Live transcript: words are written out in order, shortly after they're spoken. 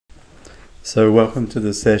So welcome to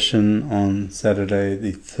the session on Saturday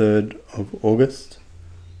the 3rd of August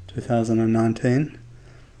 2019.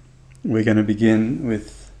 We're going to begin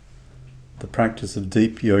with the practice of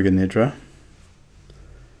deep yoga nidra.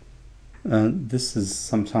 This is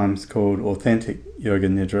sometimes called authentic yoga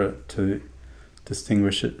nidra to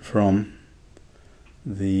distinguish it from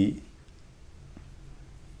the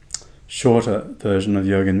shorter version of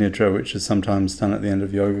yoga nidra, which is sometimes done at the end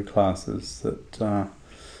of yoga classes that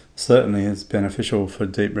certainly is beneficial for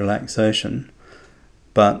deep relaxation,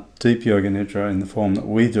 but deep yoga nidra in the form that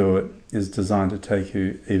we do it is designed to take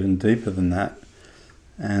you even deeper than that.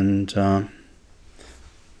 And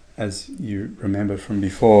as you remember from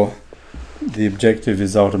before, the objective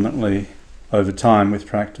is ultimately, over time with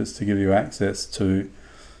practice, to give you access to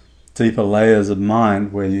deeper layers of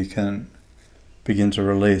mind where you can begin to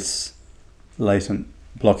release latent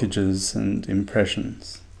blockages and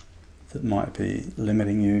impressions that might be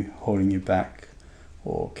limiting you, holding you back,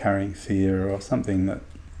 or carrying fear or something that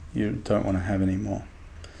you don't want to have anymore.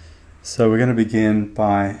 So we're going to begin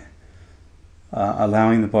by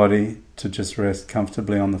allowing the body to just rest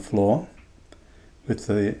comfortably on the floor with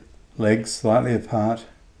the legs slightly apart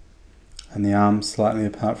and the arms slightly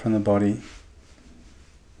apart from the body,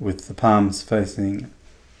 with the palms facing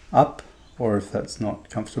up, or if that's not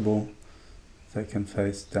comfortable, they can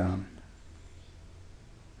face down.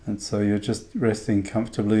 And so you're just resting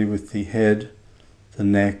comfortably with the head, the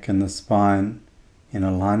neck and the spine in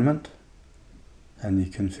alignment, and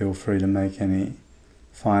you can feel free to make any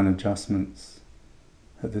fine adjustments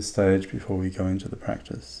at this stage before we go into the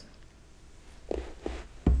practice.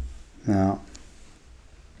 Now,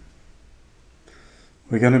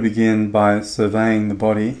 we're going to begin by surveying the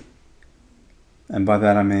body, and by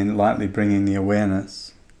that I mean lightly bringing the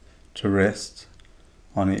awareness to rest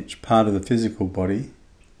on each part of the physical body,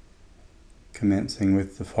 commencing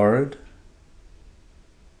with the forehead,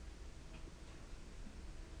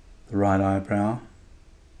 the right eyebrow,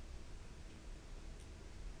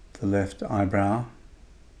 the left eyebrow,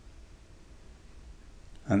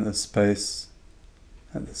 and the space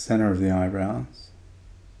at the center of the eyebrows.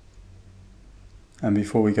 And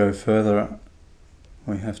before we go further,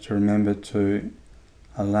 we have to remember to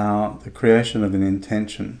allow the creation of an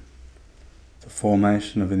intention, the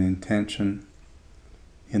formation of an intention,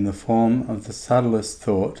 in the form of the subtlest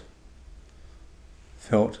thought,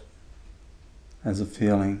 felt as a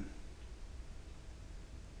feeling.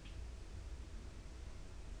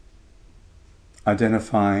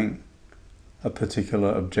 Identifying a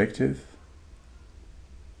particular objective,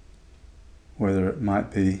 whether it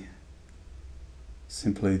might be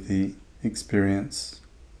simply the experience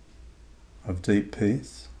of deep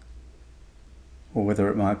peace, or whether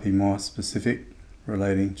it might be more specific,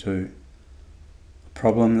 relating to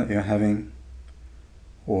problem that you're having,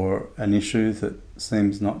 or an issue that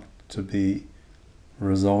seems not to be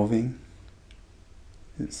resolving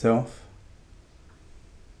itself,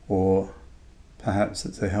 or perhaps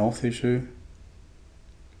it's a health issue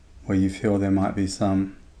where you feel there might be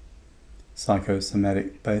some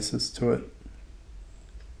psychosomatic basis to it.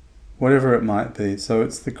 Whatever it might be. So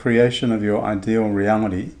it's the creation of your ideal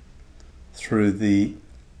reality through the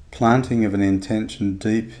planting of an intention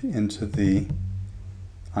deep into the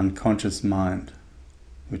unconscious mind,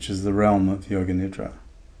 which is the realm of Yoga Nidra.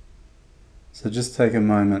 So just take a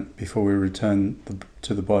moment before we return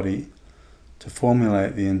to the body to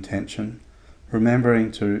formulate the intention,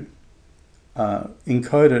 remembering to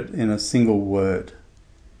encode it in a single word.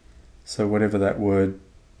 So whatever that word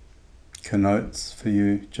connotes for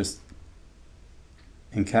you, just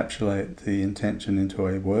encapsulate the intention into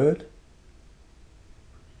a word,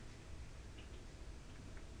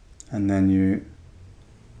 and then you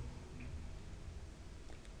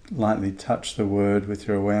lightly touch the word with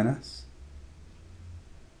your awareness,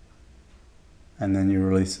 and then you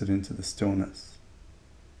release it into the stillness,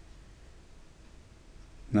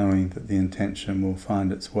 knowing that the intention will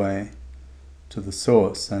find its way to the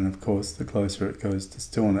source, and of course the closer it goes to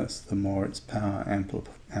stillness, the more its power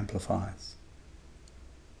amplifies.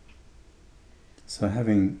 So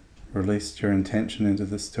having released your intention into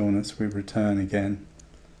the stillness, we return again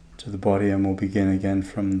to the body, and we'll begin again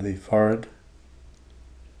from the forehead,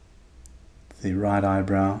 the right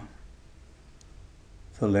eyebrow,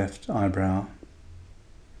 the left eyebrow,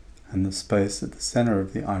 and the space at the center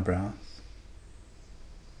of the eyebrows,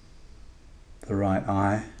 the right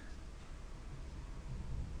eye,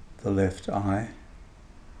 the left eye,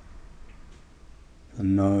 the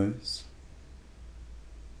nose,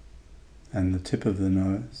 and the tip of the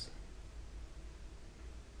nose,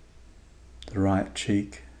 the right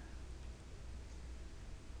cheek,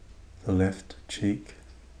 the left cheek,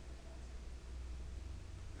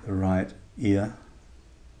 the right ear,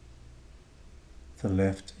 the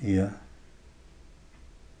left ear,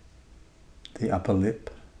 the upper lip,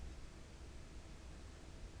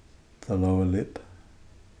 the lower lip,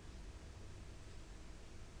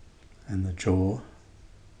 and the jaw,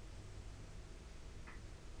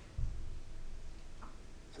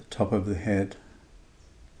 the top of the head,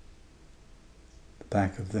 the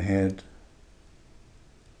back of the head,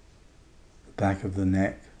 the back of the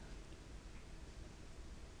neck,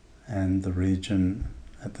 and the region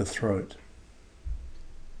at the throat.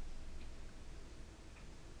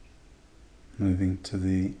 Moving to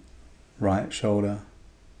the right shoulder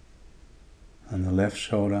and the left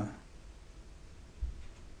shoulder,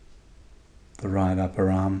 the right upper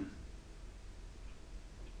arm,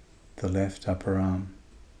 the left upper arm,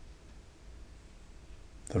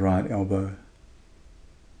 the right elbow,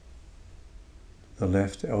 the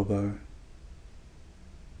left elbow,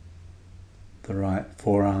 the right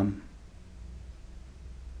forearm,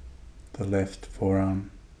 the left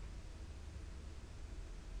forearm,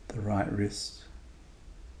 the right wrist,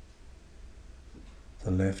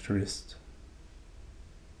 the left wrist,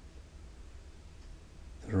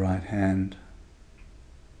 the right hand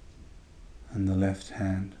and the left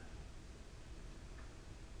hand,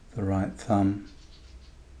 the right thumb,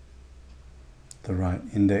 the right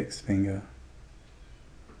index finger,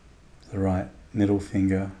 the right middle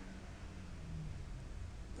finger,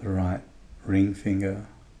 the right ring finger,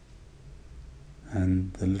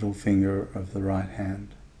 and the little finger of the right hand.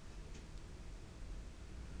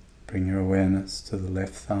 Bring your awareness to the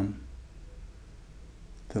left thumb,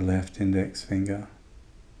 the left index finger,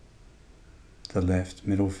 the left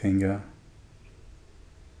middle finger,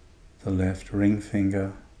 the left ring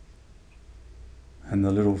finger, and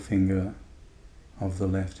the little finger of the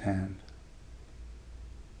left hand.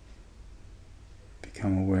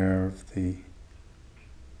 Become aware of the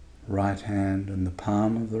right hand and the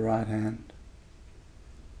palm of the right hand,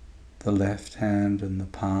 the left hand and the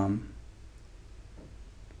palm,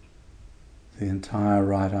 the entire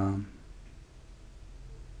right arm,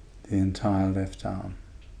 the entire left arm,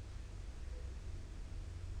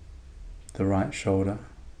 the right shoulder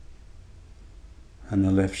and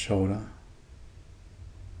the left shoulder,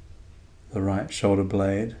 the right shoulder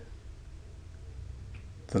blade,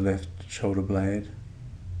 the left shoulder blade,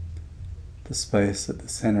 the space at the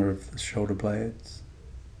center of the shoulder blades,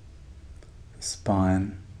 the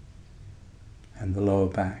spine and the lower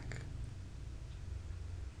back,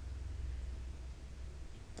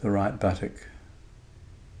 the right buttock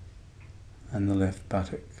and the left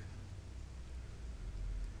buttock.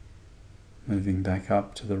 Moving back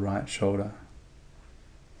up to the right shoulder,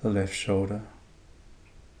 the left shoulder,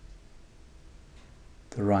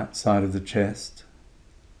 the right side of the chest,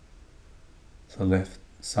 the left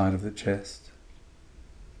side of the chest,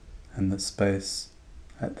 and the space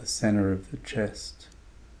at the center of the chest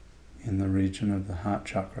in the region of the heart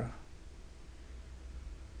chakra.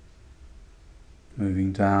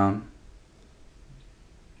 Moving down,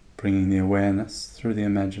 bringing the awareness through the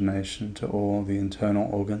imagination to all the internal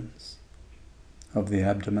organs of the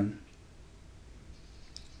abdomen,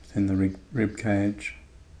 within the rib cage,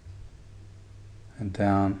 and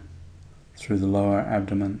down through the lower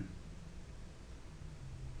abdomen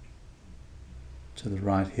to the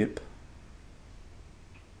right hip,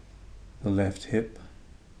 the left hip,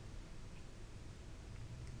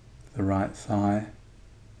 the right thigh,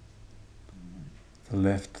 the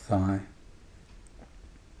left thigh,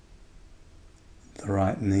 the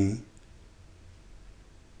right knee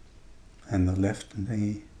and the left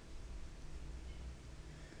knee,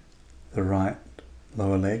 the right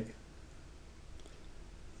lower leg,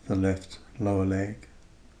 the left lower leg,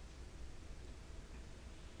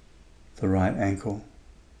 the right ankle,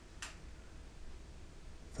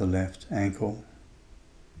 the left ankle,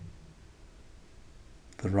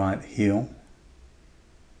 the right heel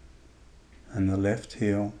and the left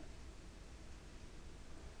heel,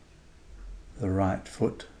 the right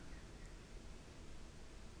foot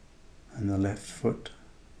and the left foot,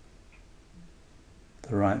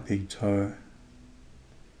 the right big toe,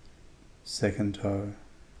 second toe,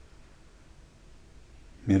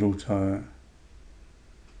 middle toe,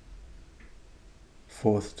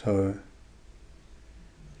 fourth toe,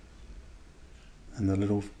 and the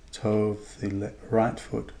little toe of the right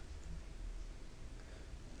foot,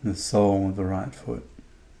 and the sole of the right foot,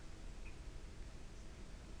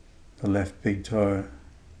 the left big toe,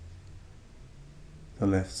 the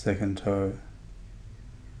left second toe,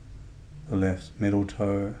 the left middle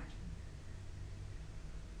toe,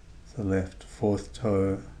 the left fourth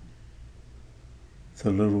toe, the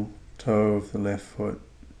little toe of the left foot,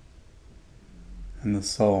 and the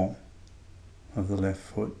sole of the left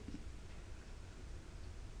foot.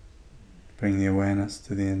 Bring the awareness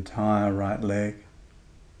to the entire right leg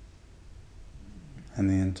and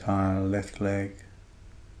the entire left leg,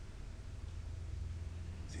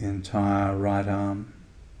 the entire right arm,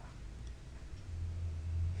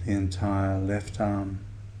 the entire left arm,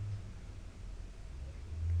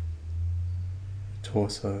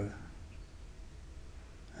 torso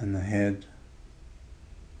and the head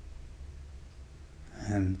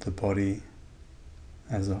and the body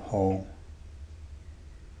as a whole.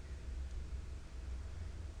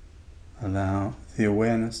 Allow the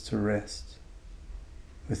awareness to rest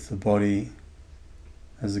with the body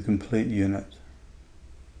as a complete unit,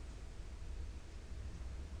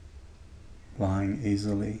 lying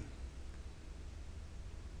easily,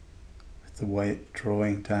 with the weight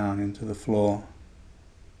drawing down into the floor,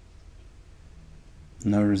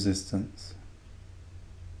 no resistance.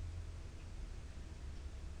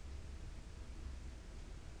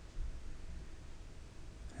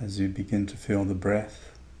 As you begin to feel the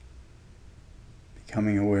breath,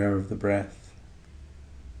 becoming aware of the breath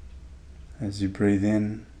as you breathe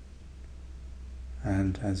in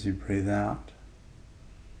and as you breathe out.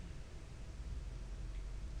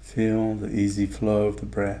 Feel the easy flow of the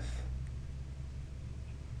breath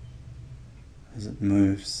as it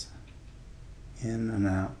moves in and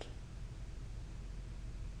out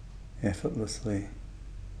effortlessly.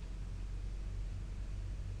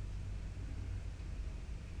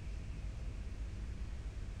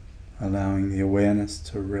 Allowing the awareness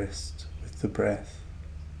to rest with the breath,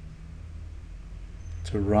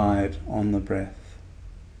 to ride on the breath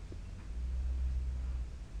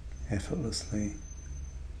effortlessly.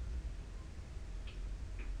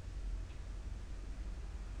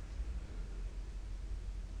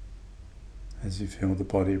 As you feel the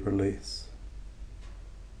body release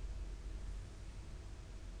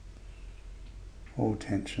all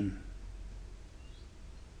tension.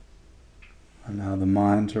 Allow the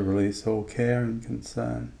mind to release all care and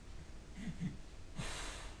concern.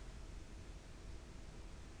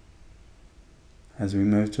 As we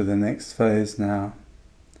move to the next phase now,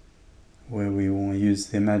 where we will use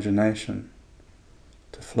the imagination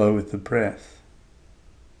to flow with the breath,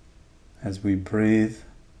 as we breathe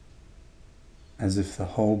as if the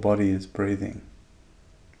whole body is breathing.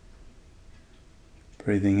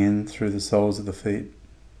 Breathing in through the soles of the feet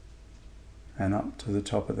and up to the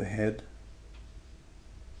top of the head,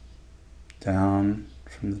 down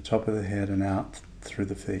from the top of the head and out through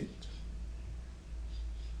the feet.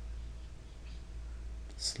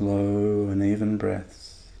 Slow and even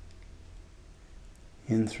breaths,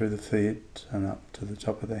 in through the feet and up to the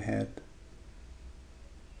top of the head,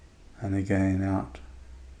 and again out,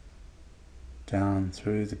 down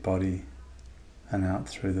through the body and out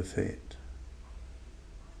through the feet.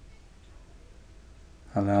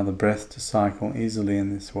 Allow the breath to cycle easily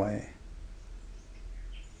in this way.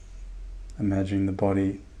 Imagining the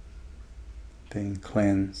body being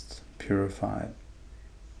cleansed, purified,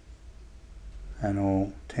 and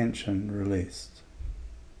all tension released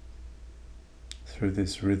through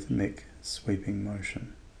this rhythmic sweeping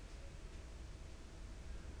motion.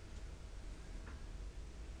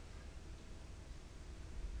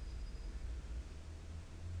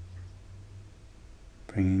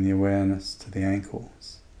 Bringing the awareness to the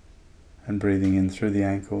ankles and breathing in through the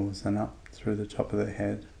ankles and up through the top of the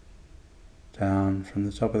head, down from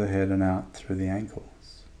the top of the head and out through the ankles.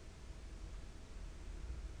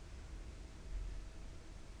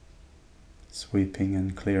 Sweeping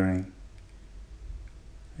and clearing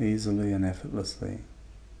easily and effortlessly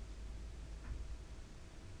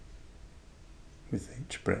with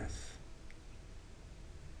each breath.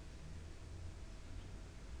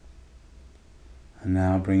 And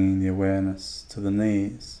now bringing the awareness to the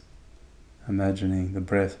knees, imagining the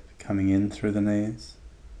breath coming in through the knees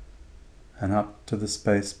and up to the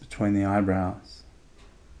space between the eyebrows,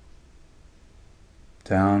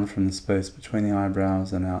 down from the space between the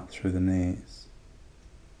eyebrows and out through the knees.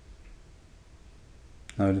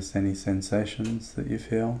 Notice any sensations that you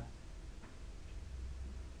feel,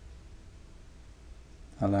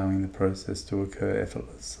 allowing the process to occur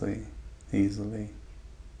effortlessly, easily,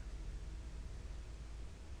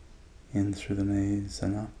 in through the knees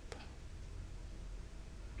and up,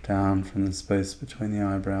 down from the space between the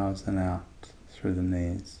eyebrows and out through the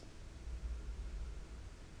knees.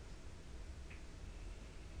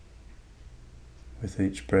 With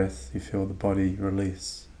each breath you feel the body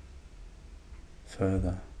release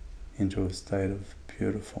further into a state of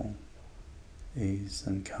beautiful ease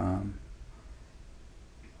and calm.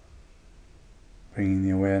 Bringing the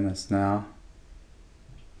awareness now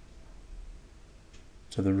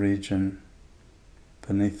to the region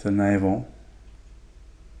beneath the navel,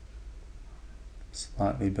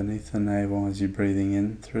 slightly beneath the navel as you're breathing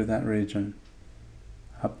in through that region,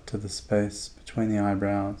 up to the space between the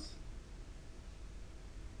eyebrows,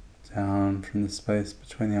 down from the space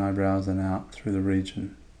between the eyebrows and out through the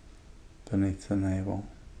region beneath the navel.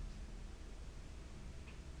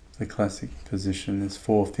 The classic position is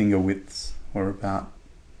 4 finger widths, or about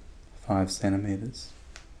 5 centimeters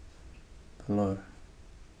below.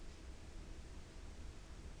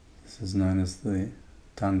 This is known as the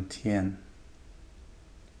Dantian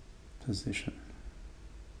position.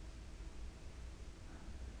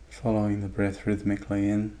 Following the breath rhythmically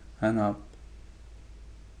in and up,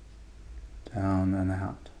 down and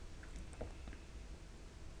out.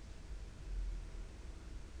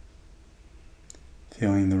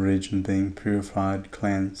 Feeling the region being purified,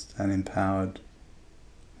 cleansed and empowered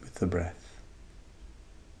with the breath.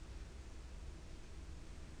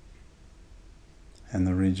 And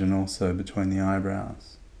the region also between the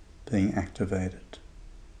eyebrows being activated,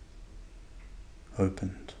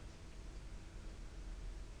 opened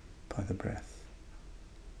by the breath.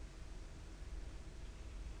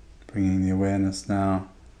 Bringing the awareness now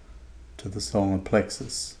to the solar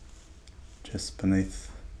plexus, just beneath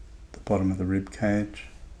the bottom of the rib cage.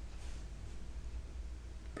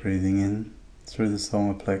 Breathing in through the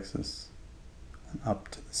solar plexus and up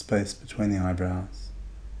to the space between the eyebrows,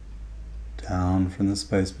 down from the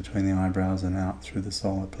space between the eyebrows and out through the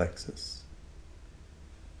solar plexus.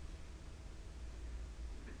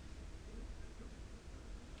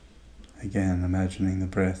 Again, imagining the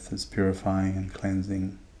breath as purifying and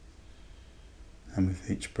cleansing, and with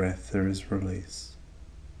each breath there is release.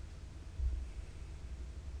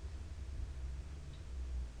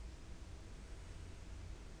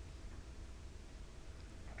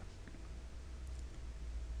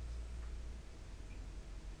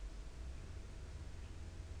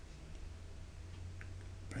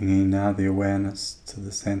 Bringing now the awareness to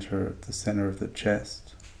the center of the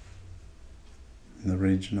chest, in the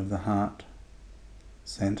region of the heart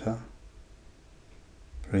center.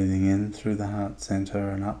 Breathing in through the heart center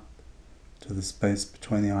and up to the space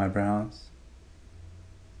between the eyebrows,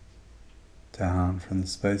 down from the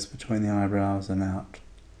space between the eyebrows and out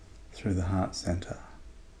through the heart center.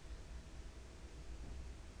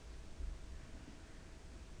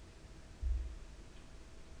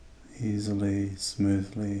 Easily,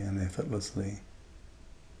 smoothly and effortlessly,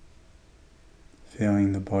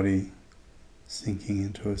 feeling the body sinking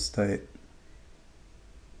into a state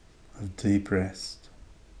of deep rest.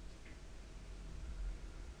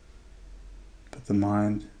 But the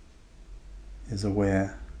mind is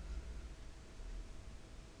aware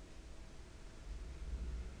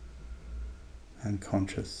and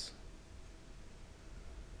conscious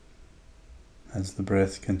as the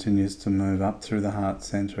breath continues to move up through the heart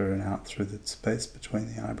center and out through the space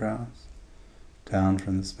between the eyebrows, down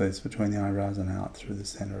from the space between the eyebrows and out through the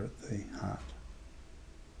center of the heart.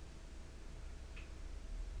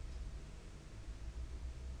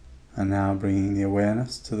 And now bringing the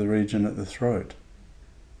awareness to the region at the throat.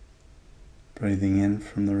 Breathing in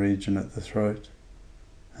from the region at the throat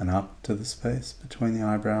and up to the space between the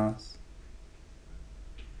eyebrows,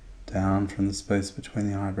 down from the space between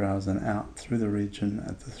the eyebrows and out through the region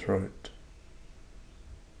at the throat.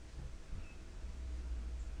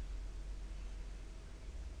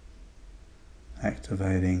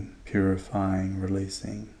 Activating, purifying,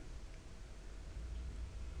 releasing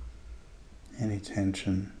any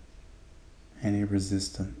tension, any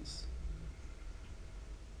resistance.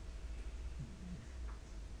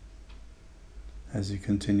 As you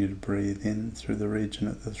continue to breathe in through the region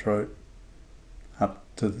at the throat, up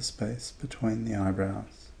to the space between the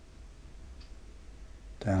eyebrows,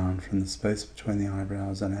 down from the space between the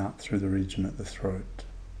eyebrows and out through the region at the throat.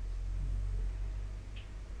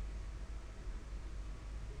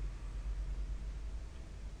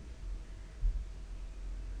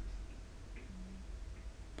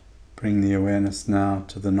 Bring the awareness now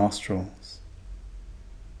to the nostrils,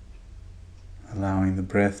 allowing the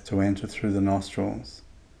breath to enter through the nostrils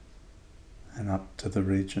and up to the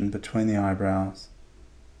region between the eyebrows,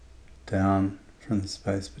 down from the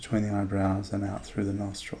space between the eyebrows and out through the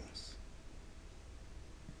nostrils.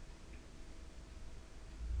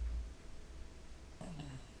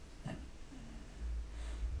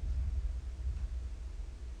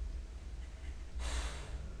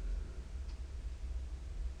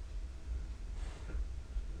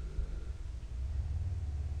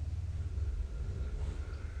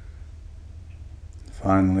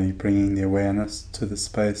 Finally, bringing the awareness to the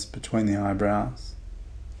space between the eyebrows,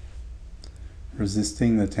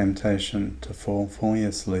 resisting the temptation to fall fully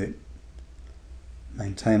asleep,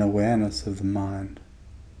 maintain awareness of the mind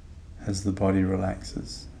as the body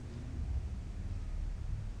relaxes.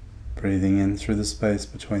 Breathing in through the space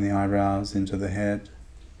between the eyebrows into the head,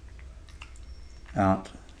 out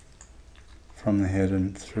from the head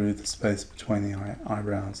and through the space between the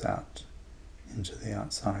eyebrows out into the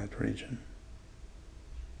outside region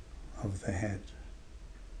of the head.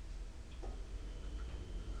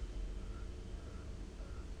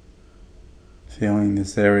 Feeling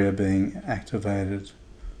this area being activated,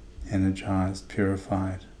 energized,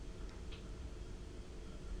 purified,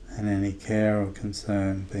 and any care or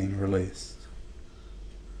concern being released.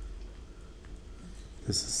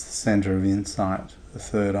 This is the center of insight, the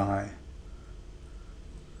third eye,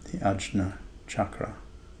 the Ajna chakra.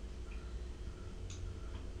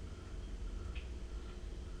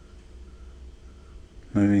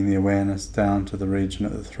 Moving the awareness down to the region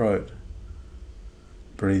of the throat,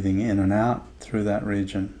 breathing in and out through that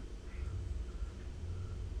region.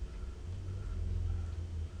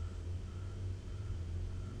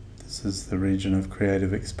 This is the region of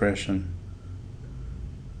creative expression.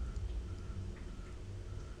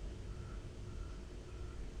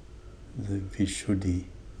 The Vishuddhi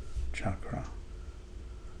chakra.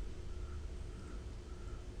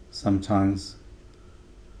 Sometimes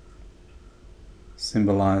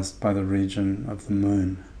symbolized by the region of the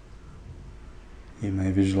moon. You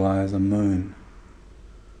may visualize a moon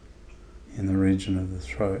in the region of the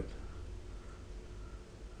throat,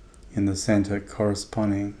 in the center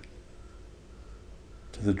corresponding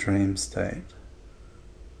to the dream state.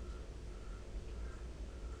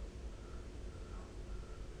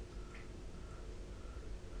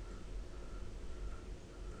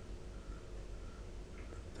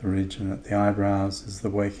 The region at the eyebrows is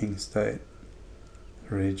the waking state.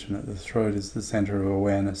 The region at the throat is the center of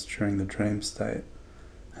awareness during the dream state.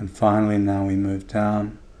 And finally, now we move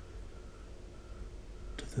down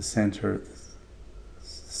to the center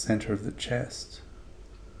of the chest,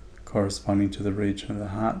 corresponding to the region of the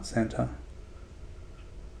heart center.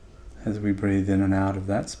 As we breathe in and out of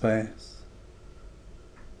that space,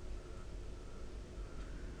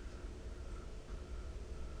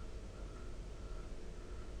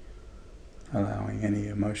 allowing any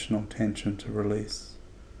emotional tension to release.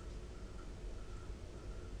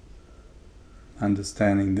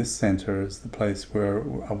 Understanding this center as the place where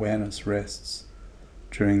awareness rests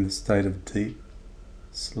during the state of deep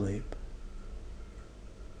sleep.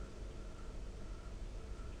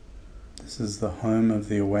 This is the home of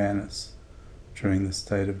the awareness during the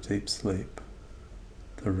state of deep sleep,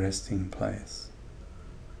 the resting place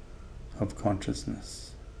of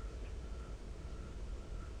consciousness.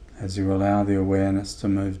 As you allow the awareness to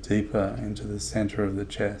move deeper into the center of the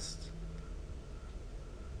chest,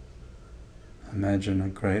 imagine a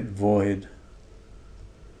great void,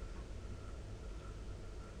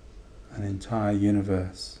 an entire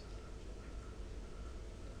universe,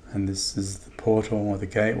 and this is the portal or the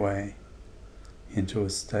gateway into a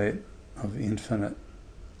state of infinite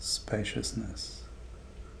spaciousness.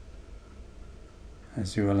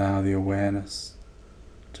 As you allow the awareness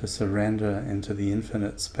to surrender into the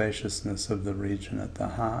infinite spaciousness of the region at the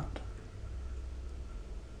heart,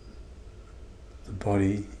 the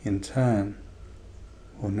body in turn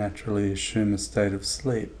will naturally assume a state of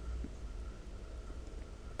sleep.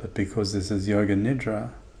 But because this is Yoga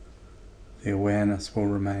Nidra, the awareness will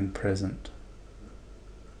remain present.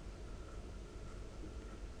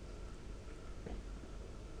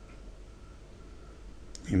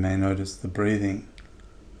 You may notice the breathing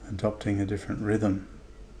adopting a different rhythm.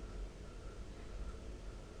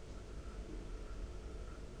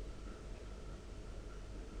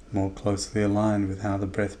 More closely aligned with how the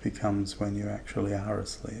breath becomes when you actually are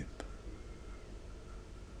asleep.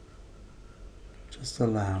 Just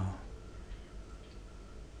allow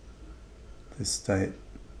this state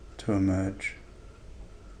to emerge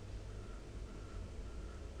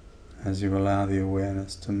as you allow the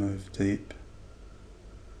awareness to move deep,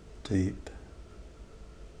 deep,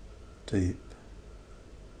 deep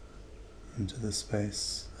into the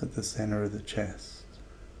space at the center of the chest.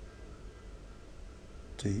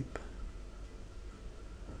 Deep,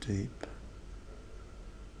 deep,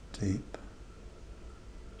 deep,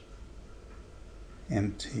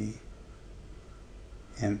 empty,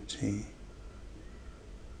 empty,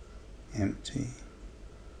 empty.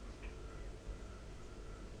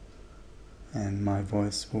 And my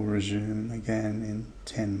voice will resume again in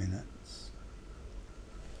 10 minutes.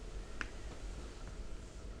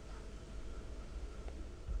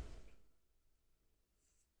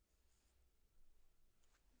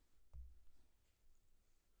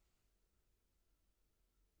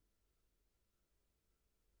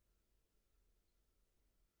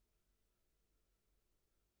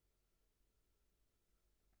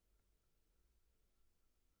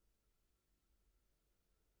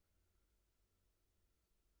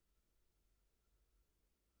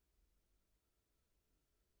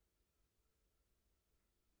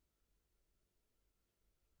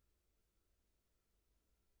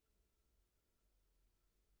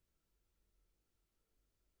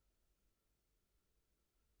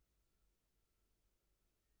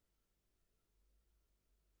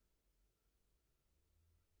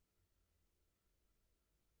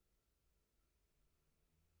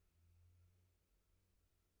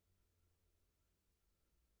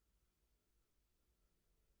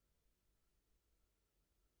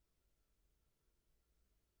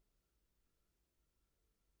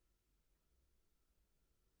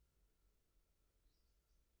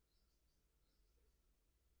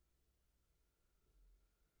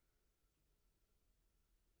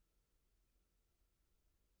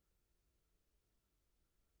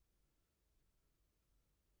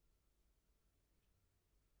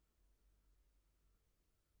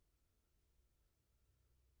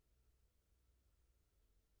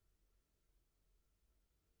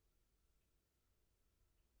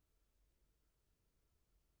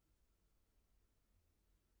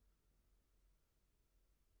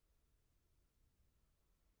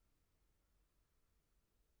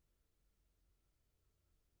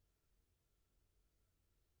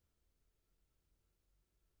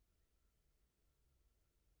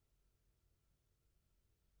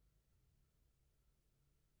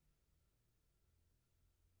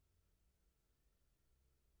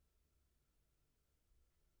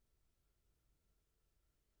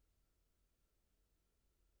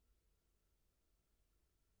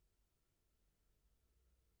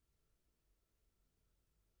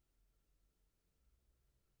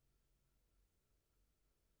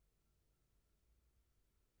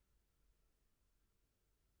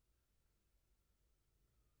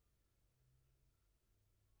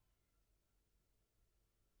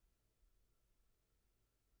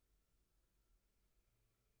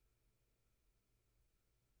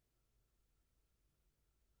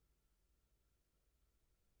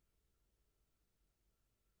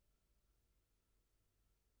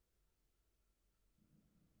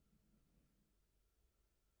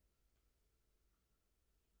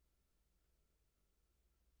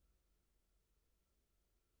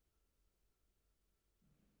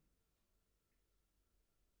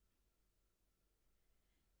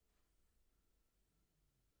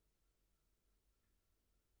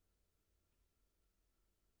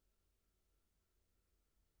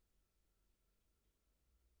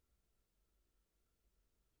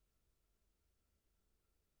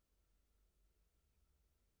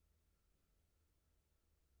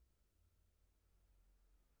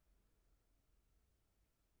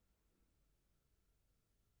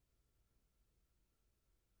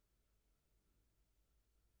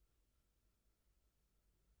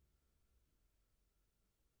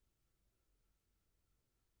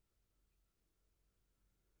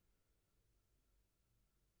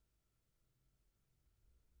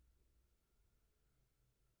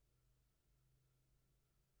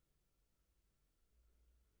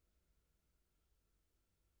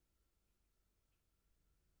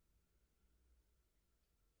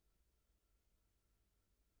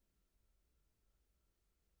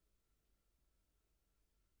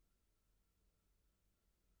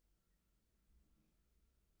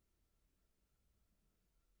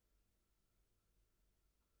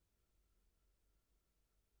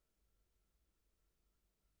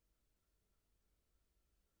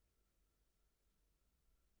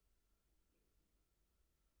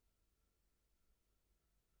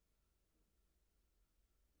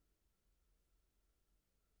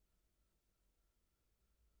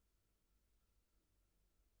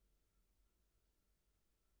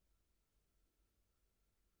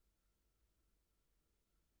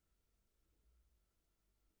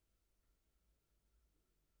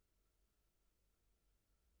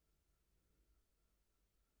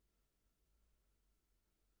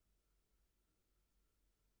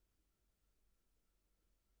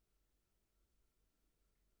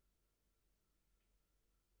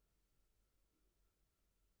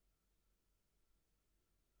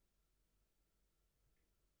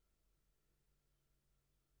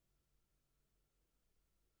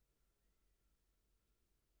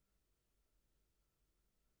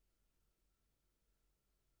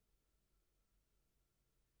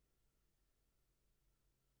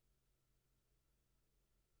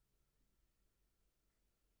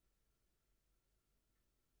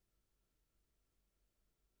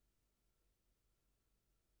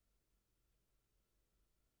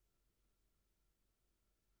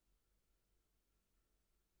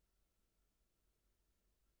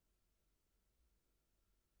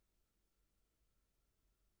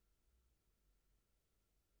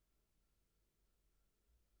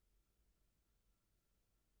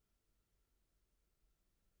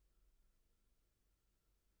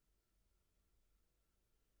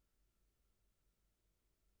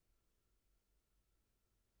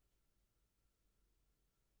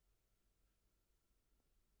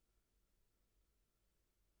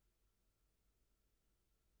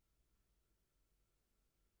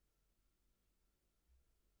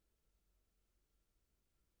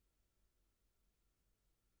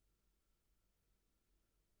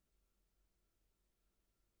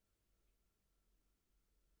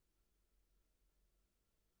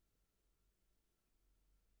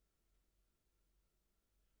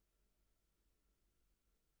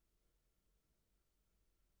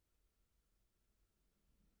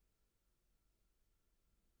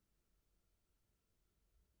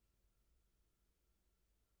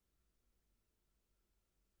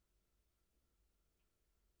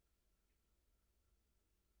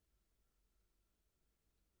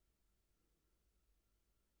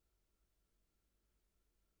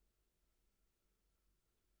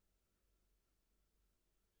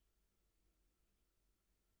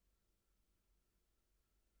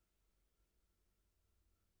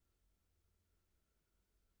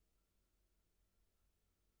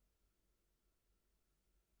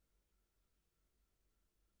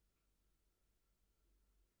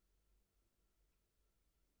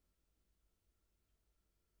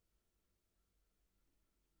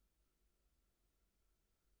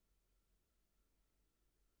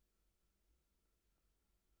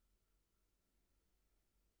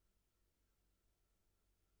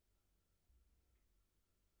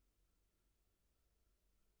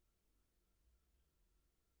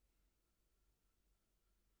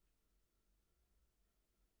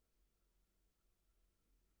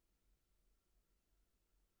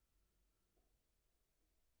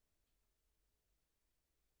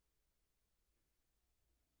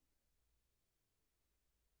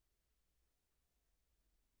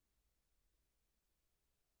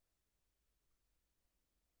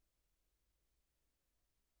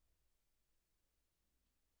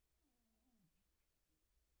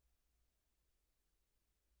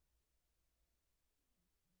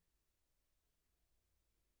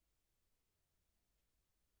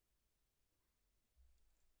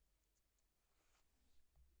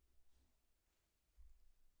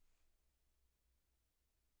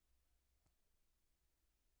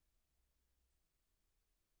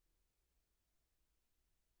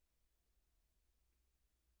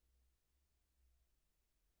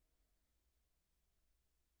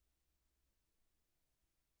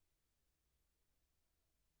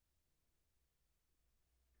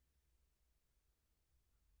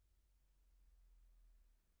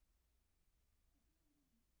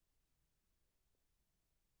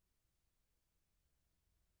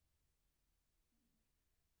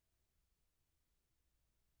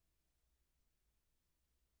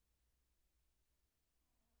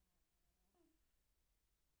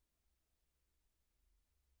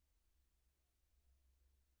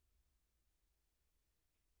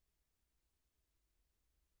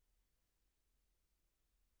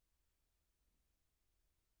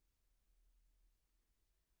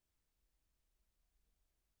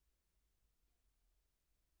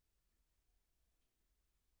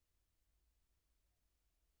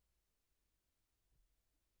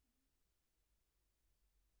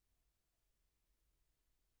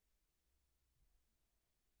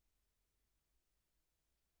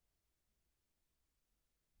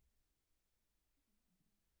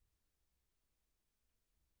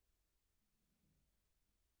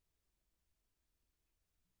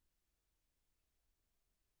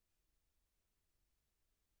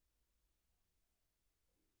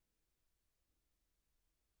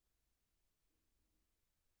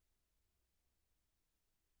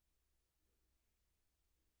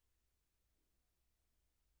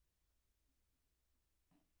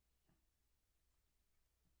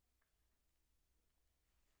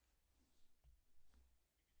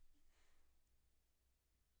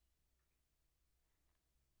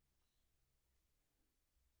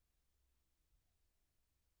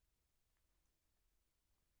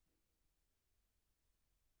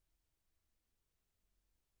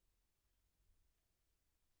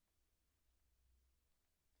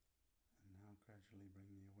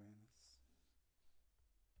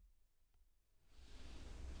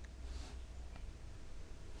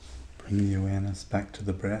 Bring the awareness back to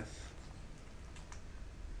the breath.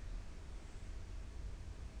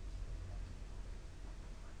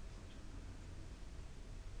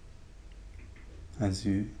 As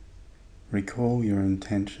you recall your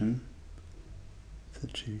intention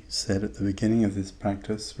that you set at the beginning of this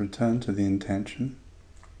practice, return to the intention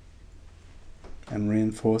and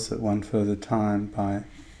reinforce it one further time by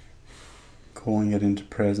calling it into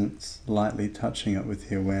presence, lightly touching it with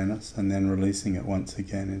the awareness, and then releasing it once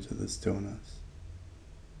again into the stillness,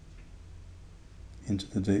 into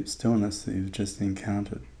the deep stillness that you've just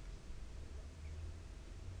encountered.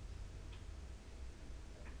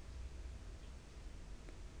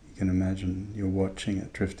 You can imagine you're watching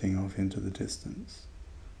it drifting off into the distance,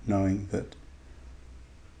 knowing that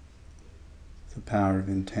the power of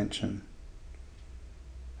intention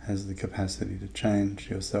has the capacity to change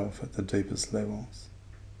yourself at the deepest levels,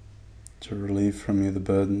 to relieve from you the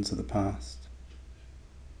burdens of the past,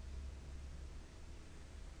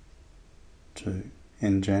 to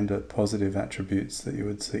engender positive attributes that you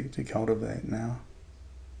would seek to cultivate now,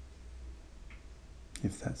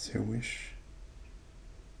 if that's your wish,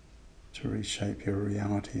 to reshape your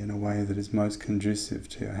reality in a way that is most conducive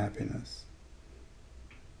to your happiness,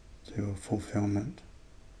 to your fulfillment,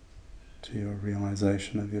 to your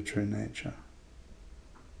realization of your true nature.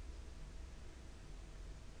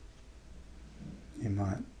 You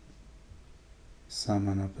might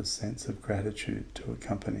summon up a sense of gratitude to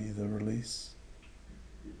accompany the release,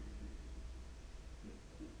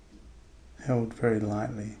 held very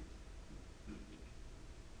lightly.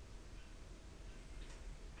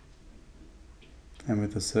 And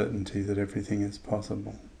with the certainty that everything is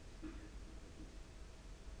possible.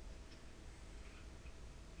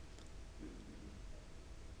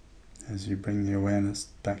 As you bring the awareness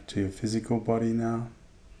back to your physical body now,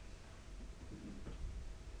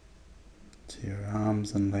 to your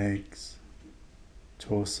arms and legs,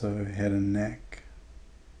 torso, head and neck,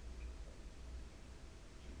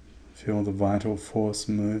 feel the vital force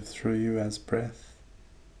move through you as breath.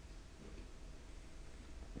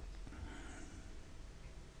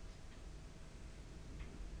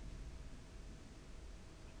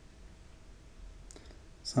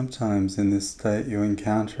 Sometimes in this state you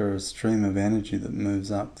encounter a stream of energy that moves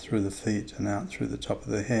up through the feet and out through the top of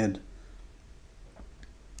the head.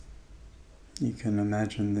 You can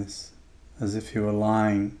imagine this as if you were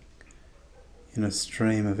lying in a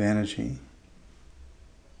stream of energy,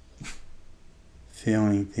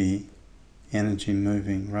 feeling the energy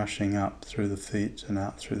moving, rushing up through the feet and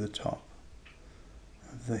out through the top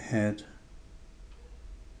of the head.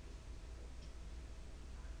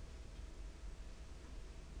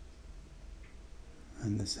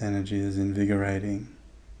 And this energy is invigorating.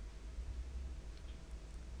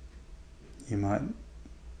 You might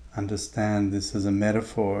understand this as a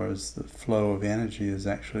metaphor, as the flow of energy is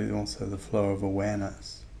actually also the flow of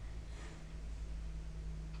awareness.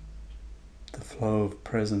 The flow of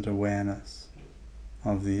present awareness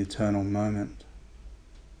of the eternal moment.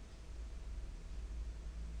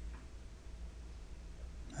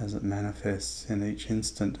 As it manifests in each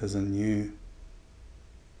instant as a new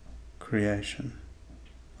creation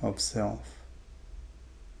of self.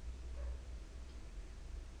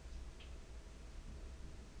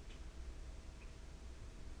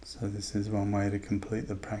 So this is one way to complete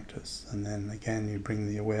the practice, and then again you bring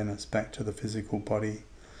the awareness back to the physical body,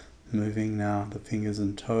 moving now the fingers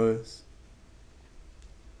and toes,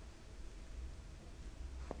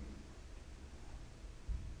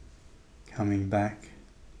 coming back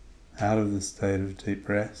out of the state of deep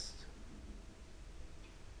rest.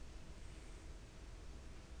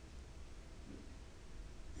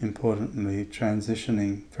 Importantly,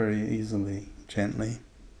 transitioning very easily, gently,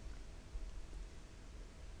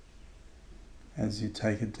 as you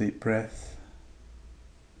take a deep breath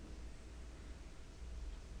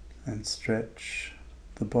and stretch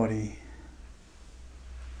the body.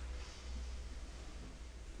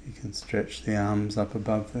 You can stretch the arms up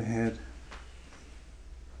above the head,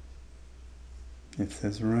 if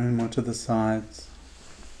there's room, or to the sides.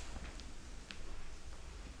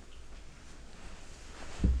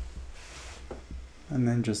 And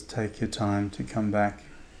then just take your time to come back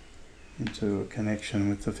into a connection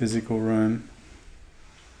with the physical room,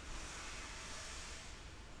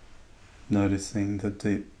 noticing the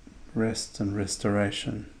deep rest and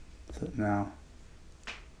restoration that now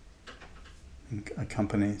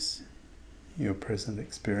accompanies your present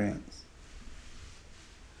experience.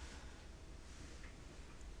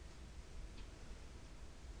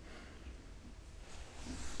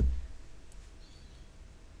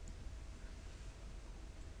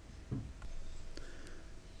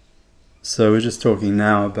 So we're just talking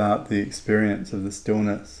now about the experience of the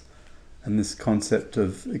stillness and this concept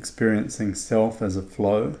of experiencing self as a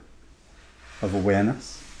flow of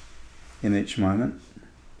awareness in each moment.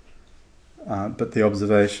 But the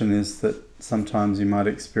observation is that sometimes you might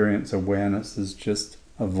experience awareness as just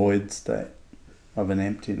a void state of an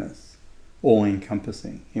emptiness,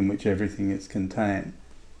 all-encompassing, in which everything is contained.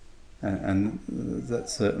 And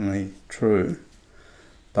that's certainly true.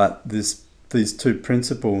 But these two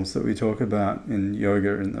principles that we talk about in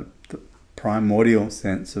yoga, in the primordial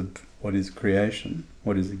sense of what is creation,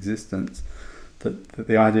 what is existence, that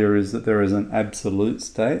the idea is that there is an absolute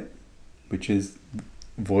state, which is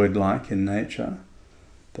void-like in nature,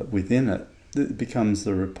 but within it, it becomes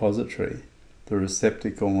the repository, the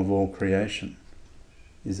receptacle of all creation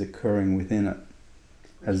is occurring within it.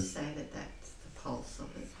 Would you say that that's the pulse of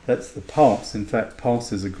it? That's the pulse. In fact,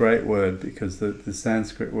 pulse is a great word because the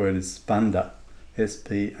Sanskrit word is spanda,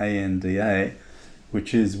 S-P-A-N-D-A,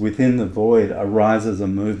 which is within the void arises a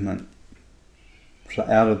movement. So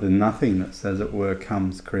out of the nothingness, as it were,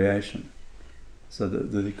 comes creation. So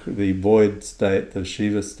the void state, the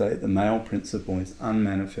Shiva state, the male principle is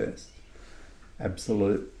unmanifest,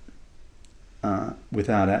 absolute,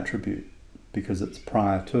 without attribute, because it's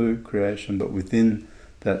prior to creation, but within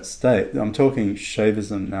that state, I'm talking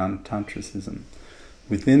Shaivism now and Tantricism,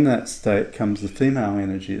 within that state comes the female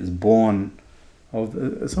energy, is born of,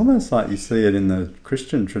 it's almost like you see it in the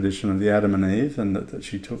Christian tradition of the Adam and Eve, and that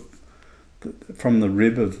she took, from the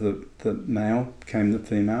rib of the male came the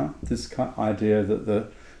female, this idea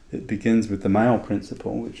that it begins with the male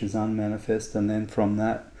principle, which is unmanifest, and then from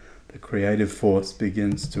that the creative force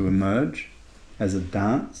begins to emerge as a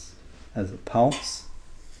dance, as a pulse,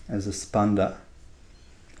 as a spanda,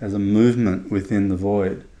 as a movement within the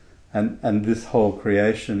void. And this whole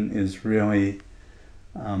creation is really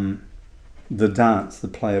the dance, the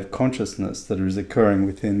play of consciousness that is occurring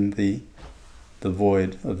within the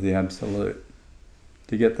void of the Absolute.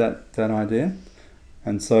 Do you get that idea?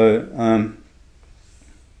 And so,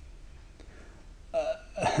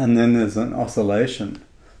 and then there's an oscillation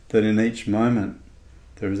that in each moment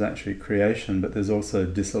there is actually creation, but there's also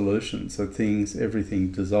dissolution. So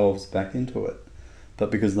everything dissolves back into it. But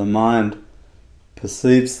because the mind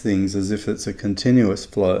perceives things as if it's a continuous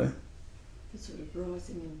flow, it's sort of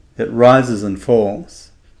rising it rises and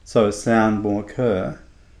falls. So a sound will occur,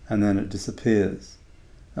 and then it disappears.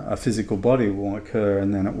 A physical body will occur,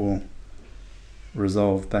 and then it will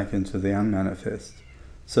resolve back into the unmanifest.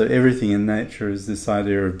 So everything in nature is this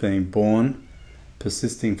idea of being born,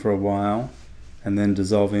 persisting for a while, and then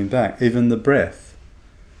dissolving back. Even the breath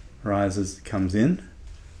rises, comes in,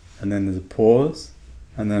 and then there's a pause,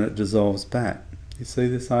 and then it dissolves back. You see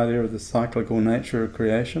this idea of the cyclical nature of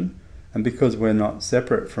creation? And because we're not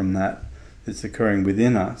separate from that, it's occurring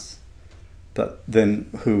within us. But then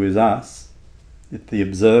who is us? If the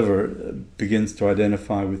observer begins to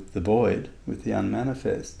identify with the void, with the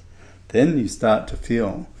unmanifest, then you start to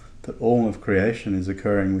feel that all of creation is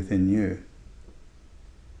occurring within you.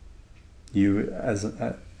 You, as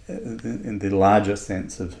in the larger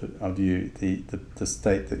sense of you, the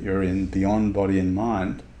state that you're in beyond body and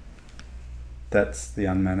mind, that's the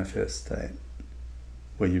unmanifest state,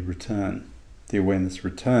 where you return. The awareness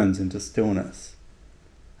returns into stillness,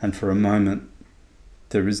 and for a moment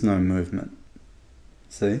there is no movement.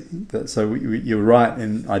 See? So you're right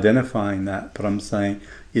in identifying that, but I'm saying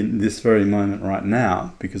in this very moment right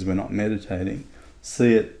now, because we're not meditating,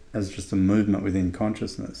 see it as just a movement within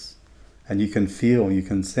consciousness. And you can feel, you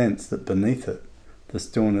can sense that beneath it, the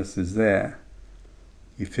stillness is there.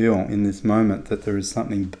 You feel in this moment that there is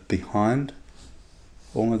something behind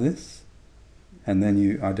all of this. And then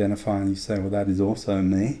you identify and you say, well, that is also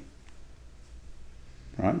me.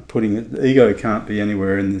 Right? The ego can't be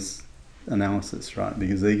anywhere in this analysis, right?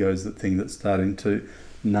 Because ego is the thing that's starting to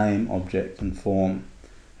name object and form,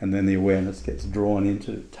 and then the awareness gets drawn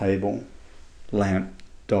into table, lamp,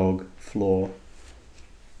 dog, floor,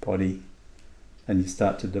 body, and you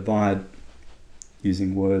start to divide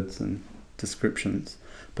using words and descriptions.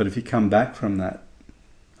 But if you come back from that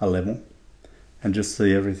a level and just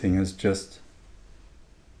see everything as just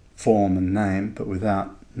form and name, but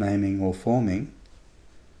without naming or forming,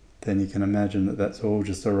 then you can imagine that that's all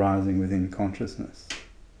just arising within consciousness.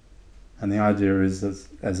 And the idea is,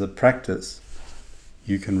 as a practice,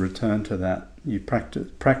 you can return to that. You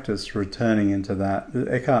practice returning into that.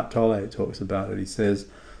 Eckhart Tolle talks about it. He says,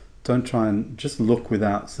 don't try and just look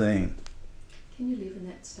without seeing. Can you live in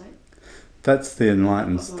that state? That's the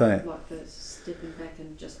enlightened state. Like the stepping back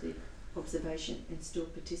and just the observation and still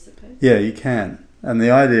participate? Yeah, you can. And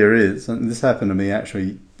the idea is, and this happened to me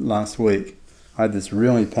actually last week, I had this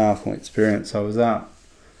really powerful experience. I was out,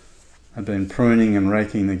 I'd been pruning and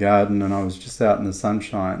raking the garden, and I was just out in the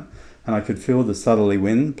sunshine, and I could feel the southerly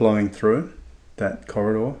wind blowing through that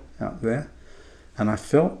corridor out there, and I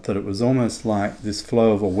felt that it was almost like this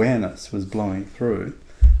flow of awareness was blowing through,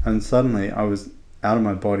 and suddenly I was out of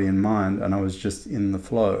my body and mind, and I was just in the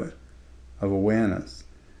flow of awareness,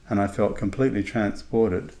 and I felt completely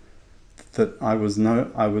transported, that I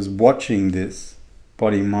was watching this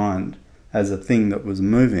body-mind as a thing that was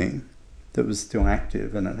moving, that was still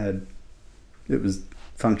active, and it was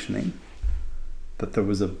functioning, but there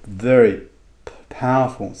was a very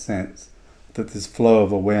powerful sense that this flow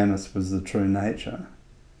of awareness was the true nature.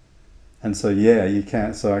 And so you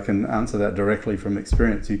can, so I can answer that directly from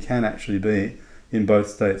experience. You can actually be in both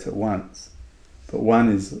states at once. But one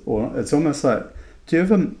is, or it's almost like, do you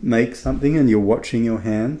ever make something and you're watching your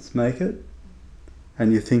hands make it?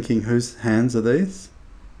 And you're thinking, whose hands are these?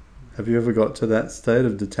 Have you ever got to that state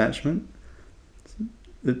of detachment?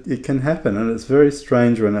 It can happen, and it's very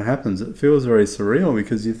strange when it happens. It feels very surreal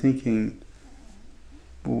because you're thinking,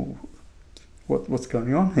 well, what's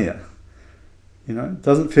going on here? You know, it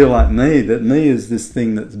doesn't feel like me. That me is this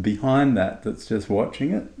thing that's behind that's just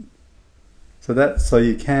watching it. So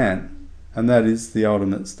you can, and that is the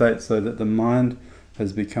ultimate state, so that the mind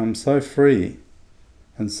has become so free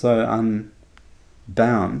and so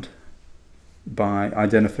unbound by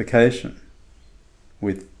identification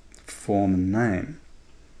with form and name,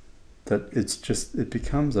 that it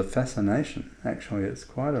becomes a fascination. Actually, it's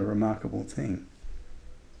quite a remarkable thing.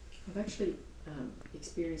 I've actually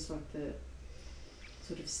experienced like the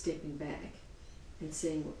sort of stepping back and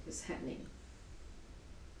seeing what was happening,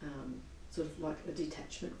 sort of like a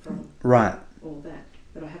detachment from all that,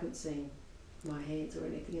 but I haven't seen my hands or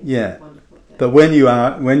anything. Yeah, wonderful like that. But when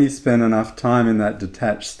you spend enough time in that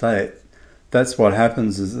detached state, that's what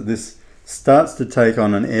happens, is that this starts to take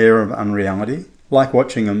on an air of unreality, like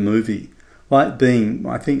watching a movie, like being,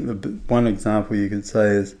 I think one example you could say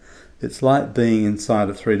is, it's like being inside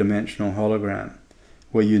a three-dimensional hologram,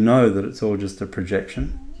 where you know that it's all just a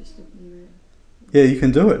projection. Yeah, you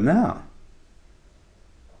can do it now.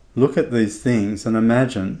 Look at these things and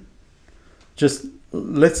imagine,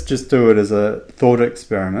 let's just do it as a thought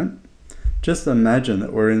experiment. Just imagine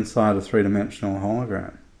that we're inside a three-dimensional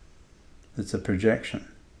hologram. It's a projection.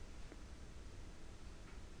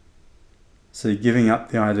 So you're giving up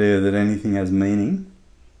the idea that anything has meaning.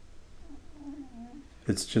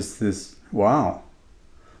 It's just this, wow.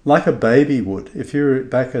 Like a baby would. If you're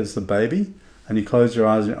back as a baby and you close your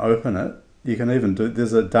eyes and you open it, you can even do,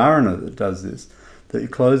 there's a dharana that does this, that you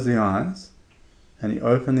close the eyes and you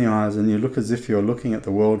open the eyes and you look as if you're looking at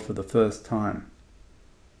the world for the first time.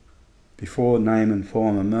 Before name and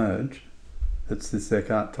form emerge, it's this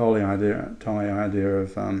Eckhart Tolle idea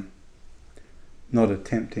of not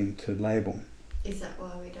attempting to label. Is that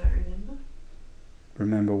why we don't remember?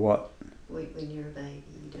 Remember what? When you're a baby,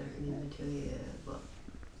 you don't remember till you're,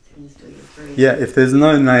 till you're 3. Yeah, if there's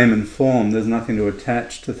no name and form, there's nothing to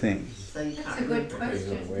attach to things. So you That's can't a good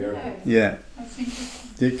remember. question. Yeah. That's interesting.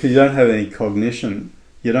 Because you don't have any cognition,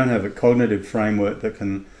 you don't have a cognitive framework that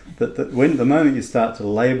can, that when the moment you start to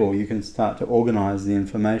label, you can start to organise the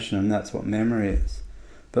information, and that's what memory is.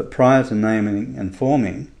 But prior to naming and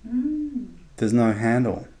forming, there's no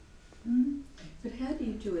handle. But how do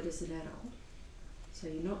you do it as an adult? So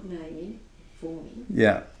you're not naming, forming,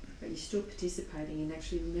 Yeah. but you're still participating and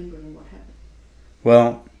actually remembering what happened.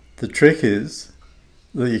 Well, the trick is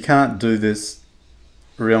that you can't do this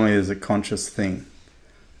really as a conscious thing.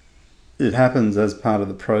 It happens as part of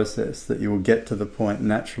the process, that you will get to the point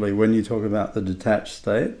naturally when you talk about the detached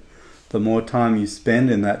state. The more time you spend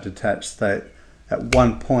in that detached state, at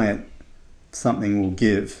one point something will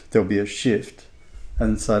give, there'll be a shift,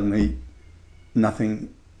 and suddenly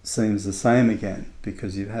nothing seems the same again,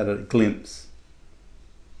 because you've had a glimpse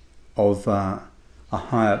of a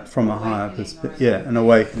higher perspective. Yeah, an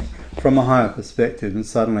awakening from a higher perspective, and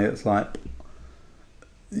suddenly it's like,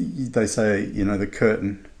 they say, you know, the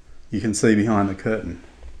curtain, you can see behind the curtain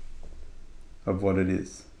of what it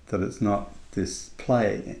is, that it's not this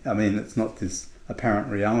play. I mean, it's not this apparent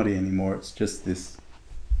reality anymore, it's just this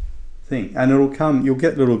thing. And it'll come, you'll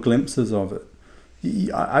get little glimpses of it.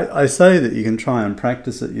 I say that you can try and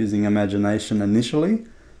practice it using imagination initially,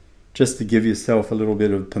 just to give yourself a little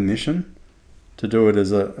bit of permission to do it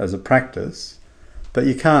as a practice, but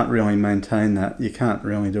you can't really maintain that. You can't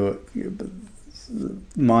really do it.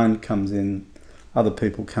 Mind comes in, other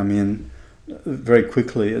people come in very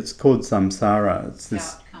quickly. It's called samsara. It's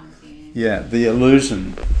this, yeah, the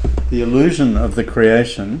illusion of the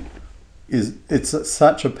creation it's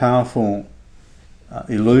such a powerful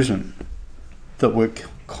illusion that we're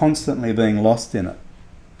constantly being lost in it.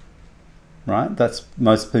 Right? That's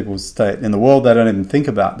most people's state. In the world, they don't even think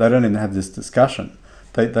about, they don't even have this discussion.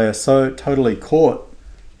 They are so totally caught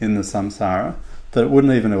in the samsara that it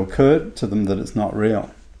wouldn't even occur to them that it's not real.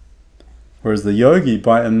 Whereas the yogi,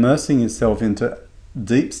 by immersing yourself into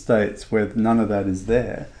deep states where none of that is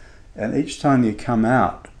there, and each time you come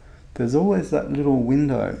out, there's always that little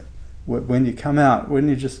window when you come out, when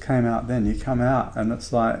you just came out then, you come out and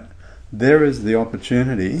it's like, there is the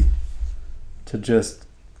opportunity to just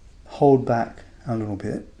hold back a little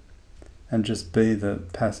bit and just be the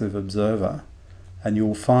passive observer, and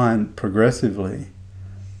you'll find progressively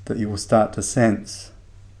that you will start to sense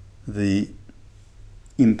the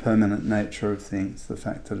impermanent nature of things, the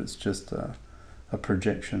fact that it's just a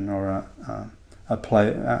projection or a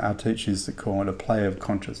play. Our teachers used to call it a play of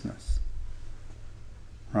consciousness.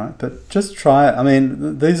 Right? But just try it. I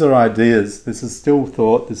mean, these are ideas. This is still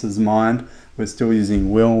thought, this is mind. We're still using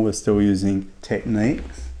will, we're still using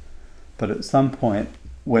techniques. But at some point,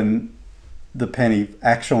 when the penny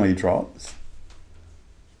actually drops,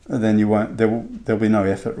 then you won't. There'll be no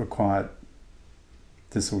effort required.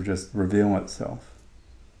 This will just reveal itself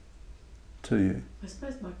to you. I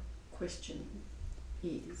suppose my question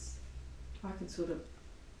is, I can sort of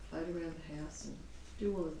float around the house and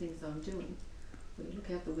do all the things I'm doing. When you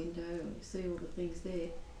look out the window and you see all the things there,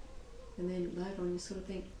 and then later on you sort of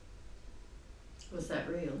think, Was that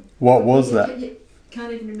real? What was that? You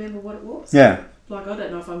can't even remember what it was. Yeah. Like, I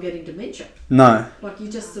don't know if I'm getting dementia. No. Like, you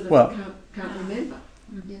just sort of Well- can't remember,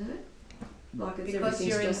 you know? Like, it's Because everything's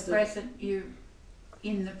you're in the just present, you're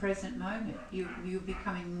in the present moment. You're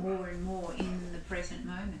becoming more and more in the present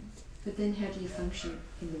moment. But then how do you function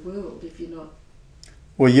in the world if you're not?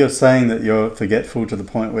 Well, you're saying that you're forgetful to the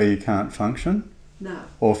point where you can't function, No,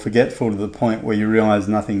 or forgetful to the point where you realise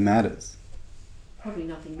nothing matters. probably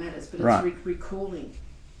nothing matters, but Right. it's recalling,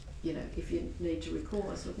 you know, if you need to recall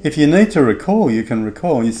or something. If you need to recall, you can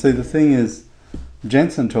recall. You see, the thing is,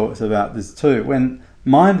 Jensen talks about this too. When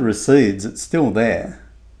mind recedes, it's still there.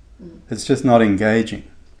 It's just not engaging.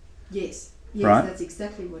 Yes, Right. that's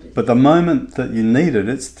exactly what it is. But the moment that you need it,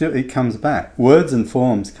 it comes back. Words and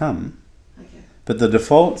forms come, Okay, but the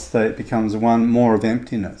default state becomes one more of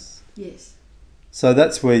emptiness. yes. So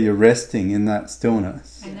that's where you're resting in that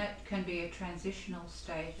stillness. And that can be a transitional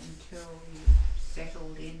state until you've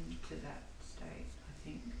settled into that state, I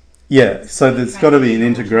think. Yeah, so there's got to be an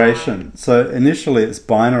integration. So initially it's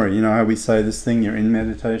binary. You know how we say this thing, you're in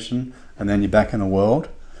meditation and then you're back in the world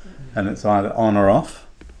and it's either on or off.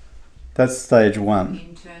 That's stage one.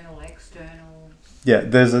 Internal, external. Yeah,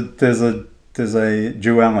 there's a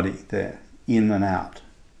duality there, in and out.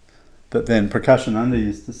 But then Prakashananda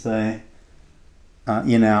used to say,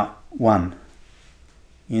 in, out, one.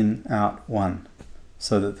 In, out, one.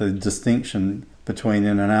 So that the distinction between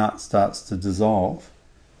in and out starts to dissolve,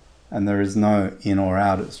 and there is no in or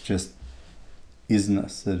out, it's just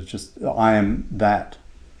isness. It's just, I am that.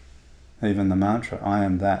 Even the mantra, I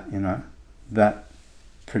am that, you know, that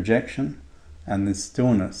projection and the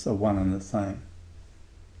stillness are one and the same.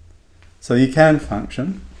 So you can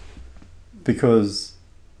function because,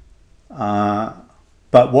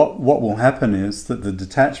 but what will happen is that the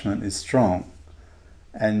detachment is strong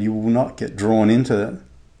and you will not get drawn into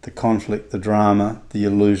the conflict, the drama, the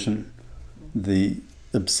illusion, the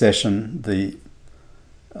obsession, the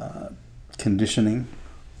conditioning.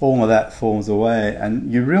 All of that falls away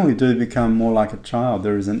and you really do become more like a child.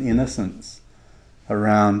 There is an innocence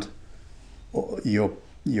around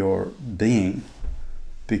your being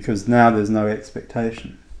because now there's no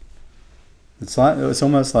expectation. It's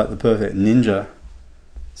almost like the perfect ninja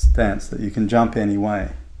stance that you can jump any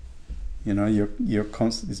way. You know, you're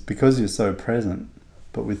constant. It's because you're so present,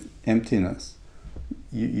 but with emptiness,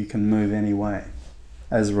 you can move any way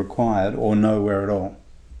as required or nowhere at all.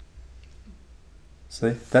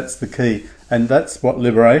 See, that's the key, and that's what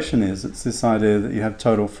liberation is. It's this idea that you have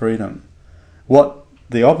total freedom. What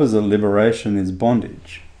the opposite of liberation is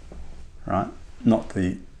bondage, right? Not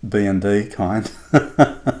the B&D kind,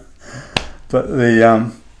 but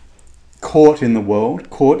the caught in the world,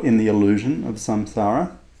 caught in the illusion of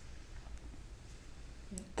samsara.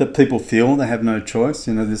 That people feel they have no choice.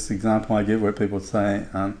 You know, this example I give where people say,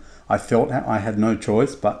 I felt I had no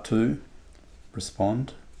choice but to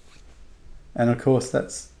respond. And of course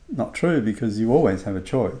that's not true because you always have a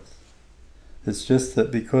choice. It's just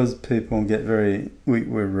that because people get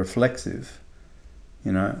we're reflexive,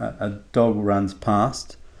 you know, a dog runs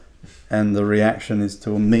past and the reaction is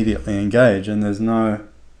to immediately engage and there's no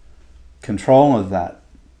control of that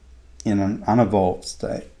in an unevolved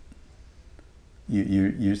state.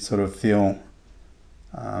 You sort of feel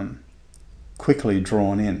quickly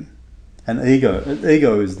drawn in. And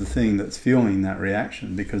ego is the thing that's fueling that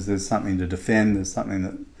reaction, because there's something to defend, there's something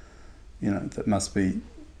that, that must be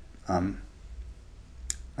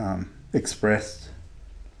expressed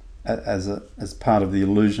as part of the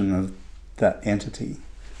illusion of that entity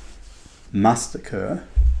must occur,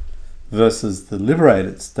 versus the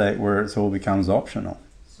liberated state where it all becomes optional.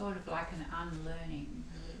 Sort of like an unlearning,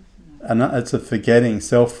 isn't it? And it's a forgetting,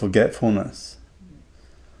 self-forgetfulness.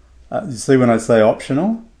 You see, when I say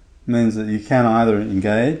optional, it means that you can either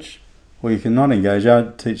engage or you can not engage.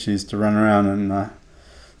 Our teacher used to run around and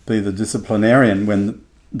be the disciplinarian when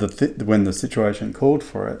the situation called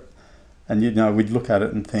for it. And we'd look at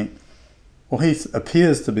it and think, well, he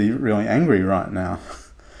appears to be really angry right now.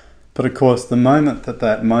 But of course, the moment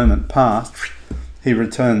that moment passed, he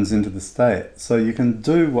returns into the state. So you can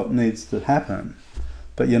do what needs to happen,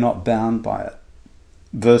 but you're not bound by it.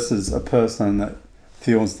 Versus a person that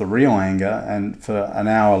feels the real anger, and for an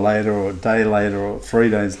hour later or a day later or 3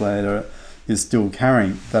 days later is still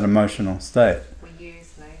carrying that emotional state.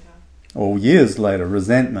 Or years later,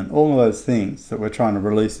 resentment, all of those things that we're trying to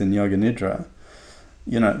release in Yoga Nidra.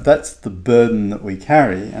 That's the burden that we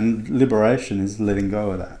carry, and liberation is letting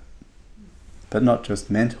go of that. But not just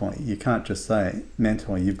mentally. You can't just say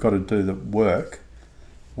mentally. You've got to do the work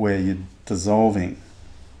where you're dissolving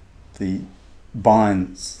the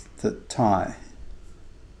binds that tie.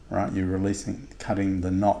 Right? You're releasing, cutting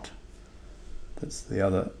the knot. That's the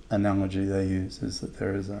other analogy they use, is that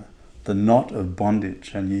there is the knot of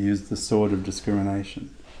bondage, and you use the sword of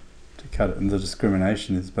discrimination to cut it. And the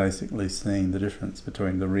discrimination is basically seeing the difference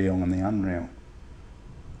between the real and the unreal.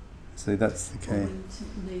 See, that's the key. Or when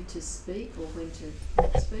to need to speak or when to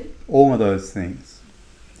not speak. All of those things.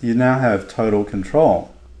 You now have total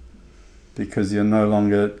control because you're no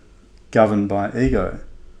longer governed by ego.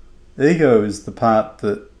 Ego is the part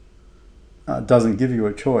that doesn't give you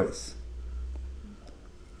a choice.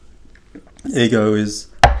 Ego is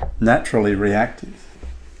naturally reactive.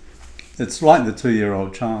 It's like the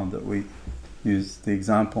 2-year-old child that we use the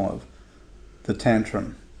example of, the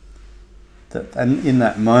tantrum. And in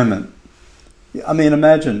that moment,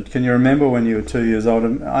 imagine, can you remember when you were 2 years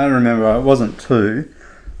old? I remember I wasn't 2,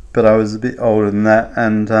 but I was a bit older than that,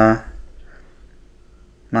 and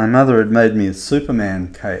my mother had made me a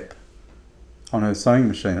Superman cape on her sewing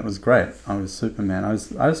machine. It was great. I was Superman. I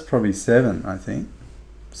was probably 7, I think,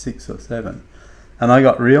 6 or 7. And I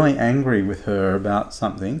got really angry with her about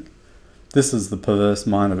something. This is the perverse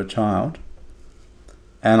mind of a child.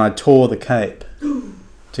 And I tore the cape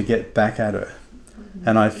to get back at her.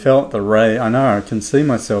 And I felt the rage. I know, I can see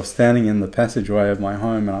myself standing in the passageway of my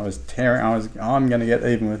home, and I was tearing. I'm going to get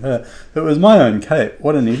even with her. It was my own cape.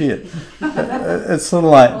 What an idiot. It's sort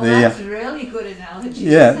of like that's a really good analogy,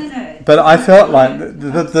 yeah, isn't it? But I felt like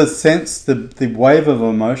the sense, the wave of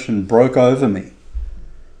emotion broke over me.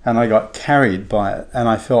 And I got carried by it. And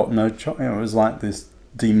I felt no choice. It was like this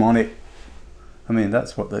demonic...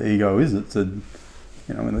 that's what the ego is. It's when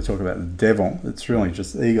they talk about the devil, it's really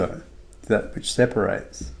just ego. That which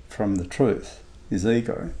separates from the truth is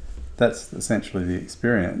ego. That's essentially the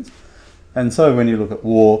experience. And so when you look at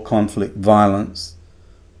war, conflict, violence,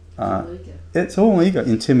 it's all ego.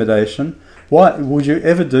 Intimidation. Why would you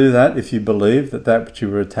ever do that if you believed that which you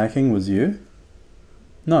were attacking was you?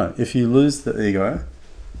 No. If you lose the ego,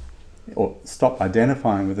 or stop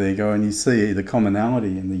identifying with ego, and you see the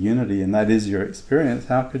commonality and the unity, and that is your experience,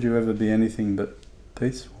 how could you ever be anything but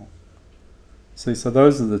peaceful? See, so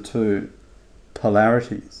those are the two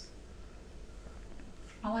polarities.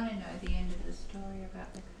 I want to know the end of the story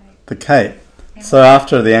about the cape. The cape. So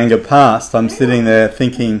after the anger passed, I'm sitting there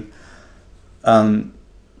thinking, what have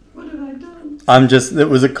I done? it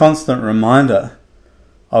was a constant reminder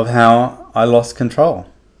of how I lost control.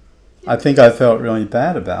 I think I felt really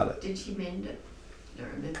bad about it. Did she mend it? I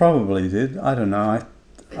don't remember. Probably did. I don't know.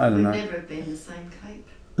 I don't know. It would never have been the same cape.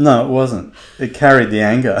 No, it wasn't. It carried the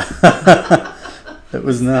anger. It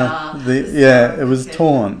was it was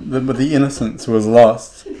torn. The innocence was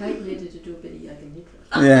lost. Kate needed to do a bit of Yoga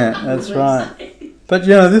Nidra. Yeah, that's right. But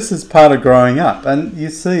this is part of growing up, and you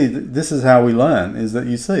see, this is how we learn, is that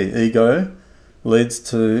you see ego leads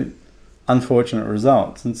to unfortunate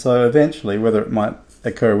results. And so eventually, whether it might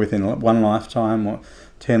occur within one lifetime or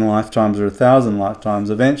 10 lifetimes or 1,000 lifetimes,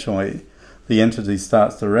 eventually the entity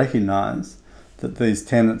starts to recognize that these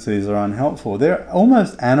tendencies are unhelpful. They're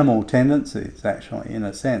almost animal tendencies, actually, in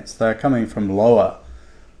a sense. They're coming from the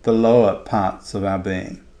lower parts of our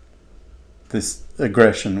being. This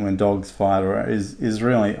aggression when dogs fight is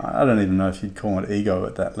really, I don't even know if you'd call it ego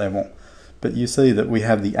at that level. But you see that we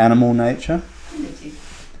have the animal nature,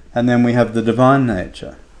 and then we have the divine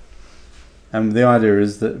nature. And the idea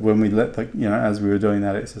is that when we let the, as we were doing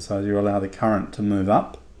that exercise, you allow the current to move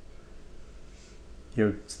up,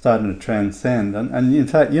 you're starting to transcend. And in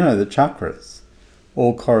fact, the chakras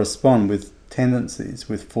all correspond with tendencies,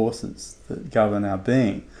 with forces that govern our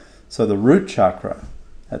being. So the root chakra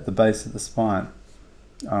at the base of the spine,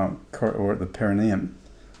 or at the perineum,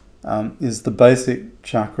 is the basic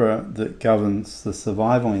chakra that governs the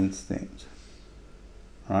survival instinct,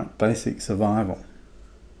 right? Basic survival.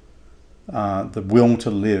 The will to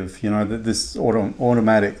live, this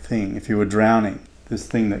automatic thing. If you were drowning, this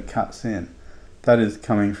thing that cuts in, that is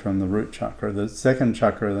coming from the root chakra. The second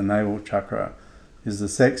chakra, the navel chakra, is the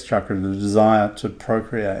sex chakra, the desire to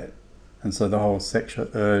procreate. And so the whole sexual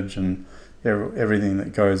urge and everything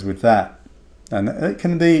that goes with that. And it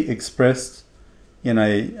can be expressed in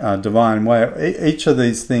a divine way. Each of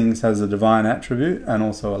these things has a divine attribute and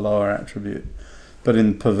also a lower attribute. But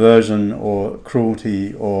in perversion or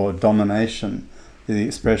cruelty or domination, the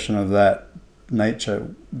expression of that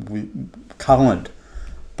nature coloured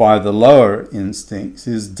by the lower instincts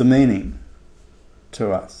is demeaning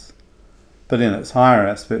to us. But in its higher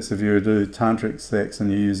aspects, if you do tantric sex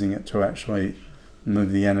and you're using it to actually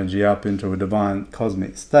move the energy up into a divine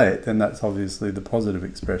cosmic state, then that's obviously the positive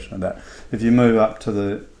expression of that. If you move up to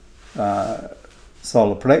the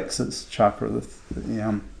solar plexus chakra,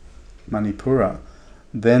 the Manipura,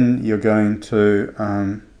 then you're going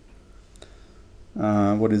to,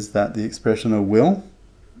 what is that? The expression of will.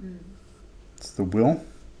 It's the will.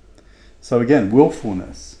 So again,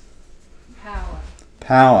 willfulness.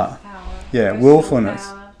 Power. Yeah, willfulness.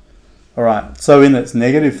 Power. All right. So in its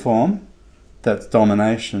negative form, that's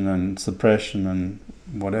domination and suppression and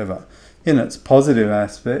whatever. In its positive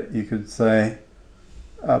aspect, you could say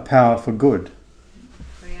power for good.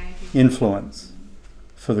 Creative. Influence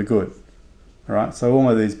for the good. All right. So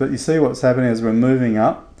all of these. But you see what's happening as we're moving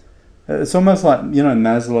up. It's almost like,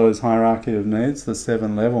 Maslow's hierarchy of needs, the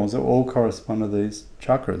 7 levels, that all correspond to these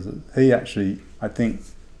chakras. He actually, I think,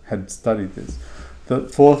 had studied this. The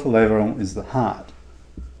 4th level is the heart,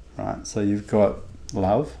 right? So you've got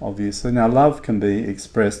love, obviously. Now, love can be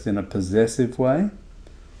expressed in a possessive way,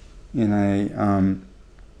 in a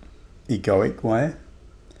egoic way,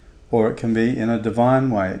 or it can be in a divine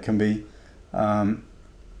way. It can be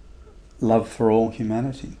love for all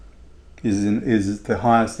humanity. Is the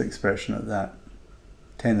highest expression of that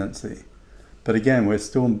tendency. But again, we're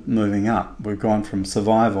still moving up. We've gone from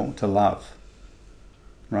survival to love,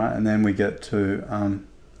 right? And then we get to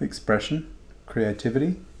expression,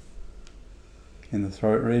 creativity in the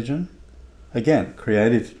throat region. Again,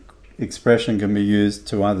 creative expression can be used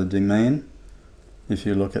to either demean. If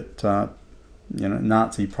you look at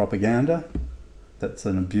Nazi propaganda, that's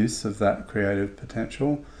an abuse of that creative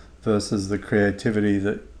potential, versus the creativity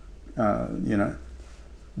that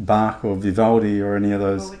Bach or Vivaldi or any of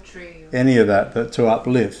those, Poetry any of that to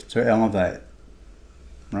uplift, to elevate,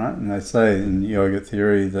 right? And they say in yoga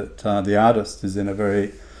theory that the artist is in a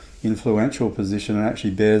very influential position and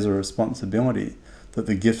actually bears a responsibility that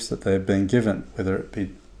the gifts that they've been given, whether it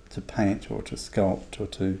be to paint or to sculpt or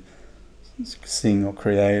to sing or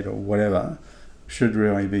create or whatever, should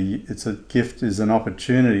really be, it's a gift, is an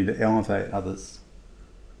opportunity to elevate others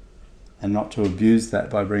and not to abuse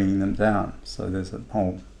that by bringing them down. So there's a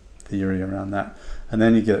whole theory around that. And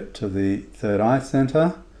then you get to the third eye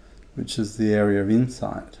center, which is the area of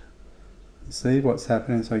insight. You see what's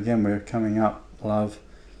happening? So again, we're coming up, love,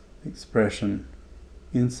 expression,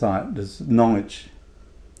 insight, there's knowledge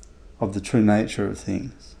of the true nature of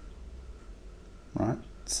things, right?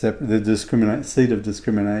 The seed of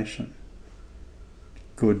discrimination,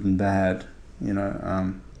 good and bad,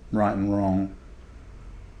 right and wrong.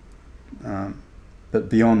 But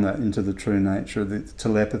beyond that, into the true nature, the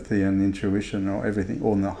telepathy and intuition, or everything,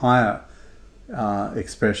 or the higher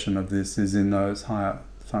expression of this is in those higher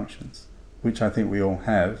functions, which I think we all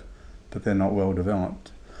have, but they're not well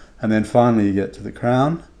developed. And then finally you get to the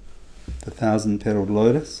crown, the 1,000-petaled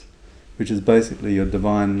lotus, which is basically your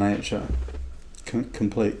divine nature,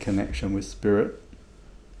 complete connection with spirit.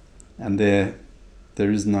 And there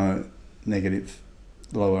is no negative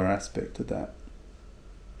lower aspect to that.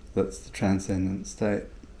 That's the transcendent state.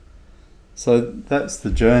 So that's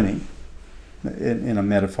the journey, in a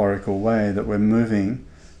metaphorical way, that we're moving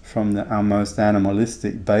from our most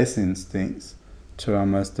animalistic base instincts to our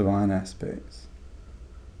most divine aspects.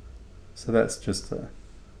 So that's just a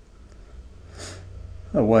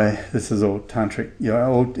way. This is all tantric.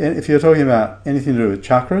 If you're talking about anything to do with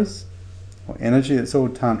chakras or energy, it's all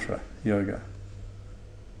tantra yoga.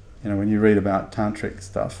 When you read about tantric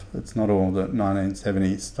stuff, it's not all the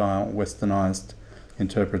 1970s style westernized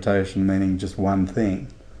interpretation meaning just one thing.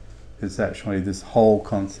 It's actually this whole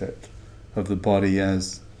concept of the body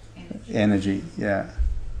as energy, yeah.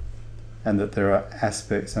 And that there are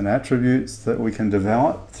aspects and attributes that we can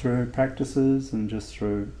develop through practices and just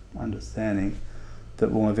through understanding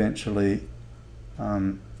that will eventually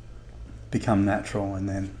become natural, and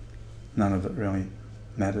then none of it really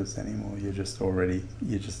matters anymore. You're just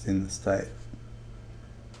in the state.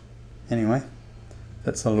 Anyway,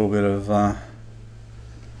 that's a little bit of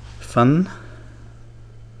fun.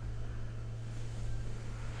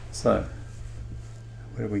 So,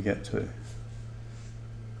 where do we get to?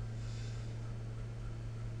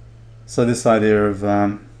 So this idea of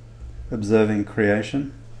observing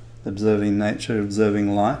creation, observing nature,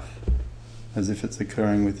 observing life as if it's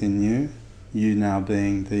occurring within you now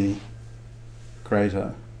being the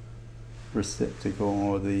greater receptacle,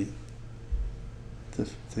 or the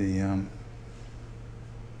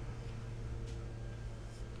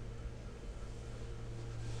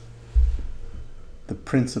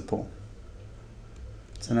principle.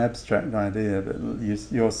 It's an abstract idea, but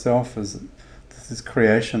yourself as this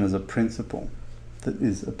creation as a principle that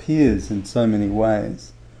appears in so many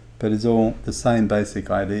ways, but is all the same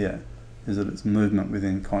basic idea, is that it's movement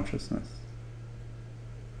within consciousness.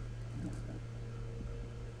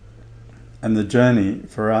 And the journey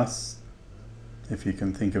for us, if you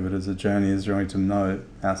can think of it as a journey, is really to know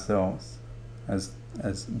ourselves as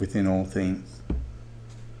within all things.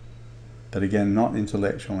 But again, not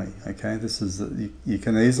intellectually, okay? You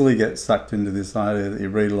can easily get sucked into this idea that you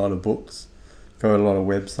read a lot of books, go to a lot of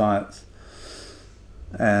websites,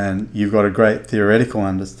 and you've got a great theoretical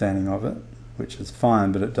understanding of it, which is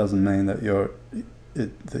fine, but it doesn't mean that you're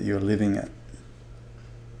living it.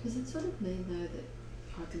 Does it sort of mean, though, that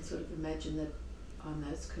I can sort of imagine that on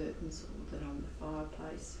those curtains or that on the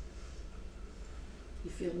fireplace,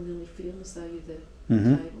 you really feel as though you're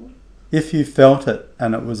the table? If you felt it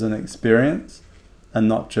and it was an experience and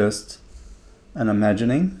not just an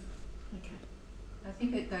imagining. Okay. I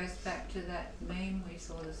think it goes back to that meme we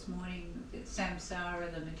saw this morning, it's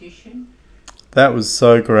Samsara the magician. That was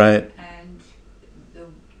so great. And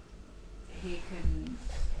he can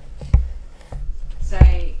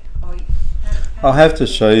say, I'll have to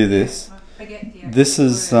show you this. I forget the This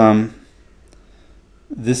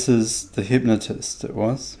is the hypnotist, it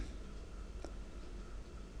was.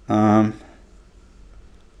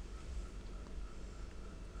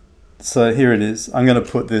 So here it is. I'm going to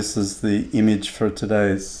put this as the image for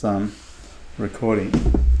today's recording.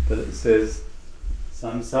 But it says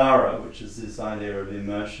samsara, which is this idea of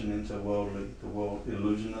immersion into the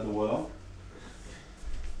illusion of the world.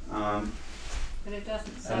 But it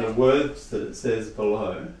doesn't say. And the words that it says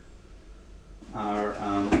below are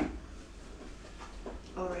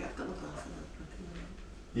Oh, right, I've got my glasses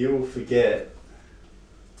on. you will forget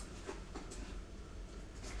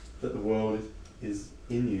that the world is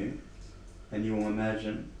in you, and you will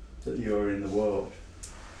imagine that you are in the world.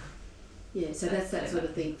 Yeah, so that's that sort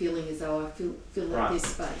of thing, feeling as though I feel like Right. this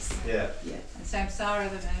space. Yeah. Yeah. And Samsara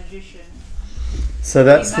the magician. So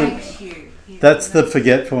that's He makes you. that's the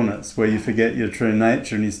forgetfulness, where you forget your true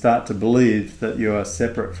nature and you start to believe that you are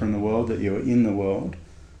separate from the world, that you are in the world,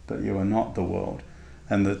 but you are not the world.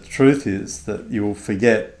 And the truth is that you will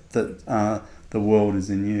forget that the world is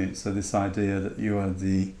in you. So this idea that you are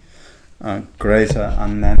the greater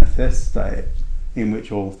unmanifest state in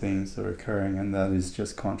which all things are occurring, and that is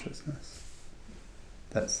just consciousness.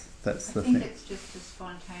 That's the thing. I think it's just a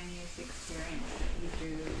spontaneous experience that you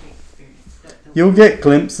do experience. That You'll get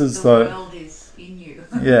glimpses the though. world is in you.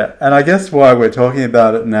 Yeah, and I guess why we're talking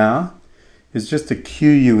about it now is just to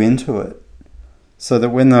cue you into it, so that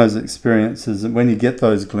when those experiences, when you get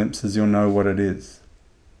those glimpses, you'll know what it is,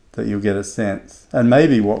 that you'll get a sense. And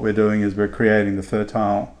maybe what we're doing is we're creating the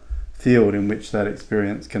fertile field in which that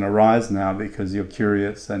experience can arise now, because you're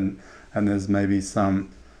curious and there's maybe some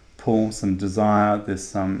pull, some desire, there's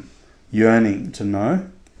some yearning to know,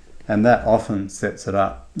 and that often sets it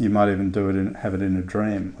up. You might even have it in a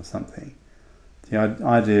dream or something. The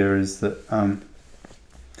idea is that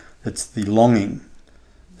it's the longing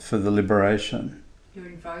for the liberation You're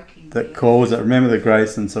invoking. that calls it. Remember the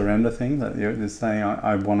grace and surrender thing that you're saying,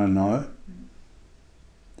 I want to know.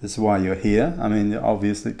 This is why you're here. I mean,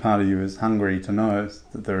 obviously part of you is hungry to know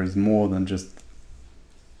that there is more than just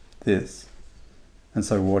this. And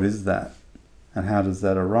so what is that? And how does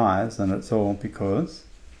that arise? And it's all because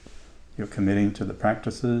you're committing to the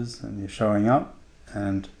practices and you're showing up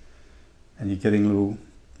and you're getting little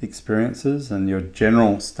experiences, and your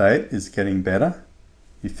general state is getting better.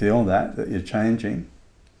 You feel that you're changing.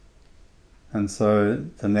 And so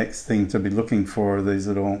the next thing to be looking for are these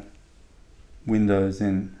little windows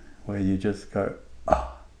in where you just go,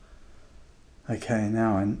 okay,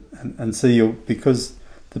 now, and so you'll, because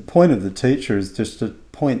the point of the teacher is just to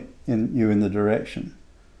point you in the direction,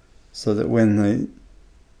 so that when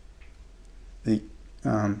the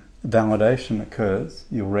validation occurs,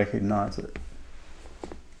 you'll recognize it.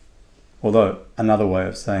 Although another way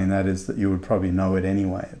of saying that is that you would probably know it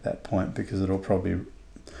anyway at that point, because it'll probably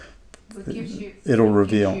it'll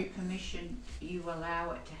reveal. Gives you permission. You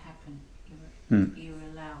allow it to happen. You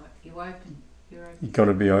allow it. You're open. You've got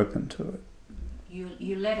to be open to it.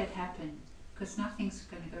 You let it happen, because nothing's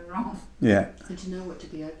going to go wrong. Yeah. And to know what to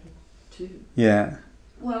be open to. Yeah.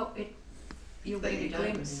 Well, you'll But get you a don't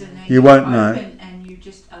glimpse, know. and then You won't open know. and you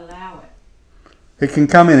just allow it. It can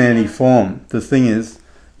come in any form. The thing is,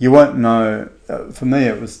 you won't know. For me,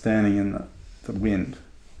 it was standing in the wind.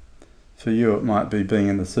 For you, it might be being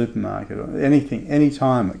in the supermarket or anything. Any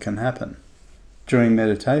time it can happen. During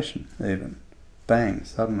meditation, even. Bang,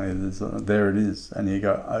 suddenly there it is. And you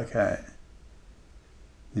go, okay.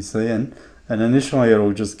 You see? And initially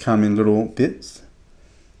it'll just come in little bits.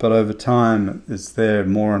 But over time, it's there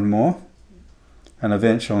more and more. And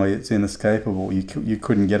eventually it's inescapable. You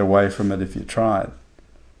couldn't get away from it if you tried.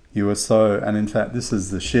 You were so, and in fact this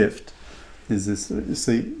is the shift, is this, you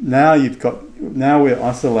see, now we're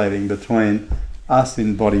oscillating between us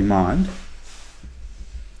in body-mind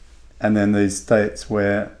and then these states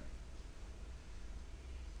where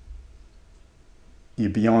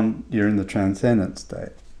you're in the transcendent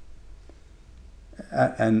state.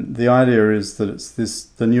 And the idea is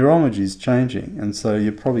that the neurology is changing, and so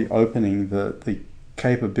you're probably opening the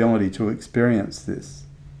capability to experience this.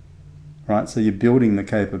 Right, so you're building the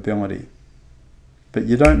capability, but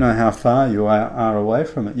you don't know how far you are away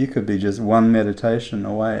from it. You could be just one meditation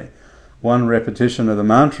away, one repetition of the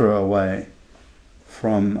mantra away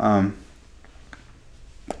from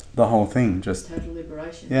the whole thing. Just Total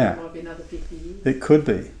liberation. Yeah. It might be another 50 years. it could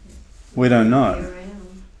be. We don't Be know.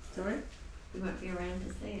 around. Sorry? We won't be around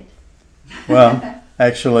to see it. Well,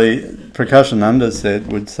 actually, Prakashananda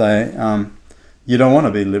would say, you don't want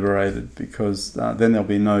to be liberated, because then there'll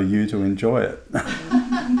be no you to enjoy it.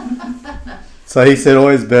 So he said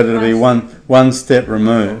always better to be one step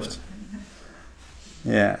removed.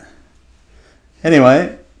 Yeah.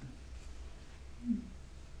 Anyway,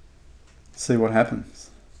 see what happens.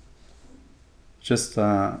 Just,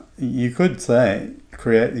 you could say,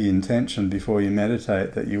 create the intention before you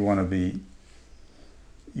meditate that you want to be,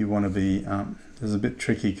 it's a bit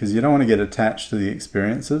tricky because you don't want to get attached to the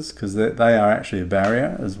experiences, because they are actually a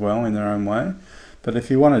barrier as well in their own way. But if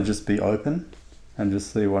you want to just be open and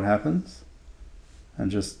just see what happens, and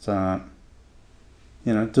just,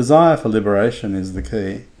 desire for liberation is the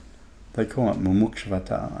key. They call it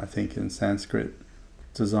mumukshvata, I think, in Sanskrit,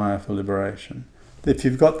 desire for liberation. If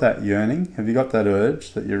you've got that yearning, have you got that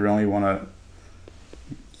urge that you really want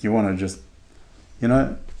to just,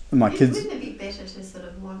 my kids... Wouldn't it be better to sort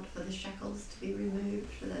of want for the shackles to be removed,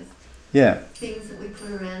 for those things that we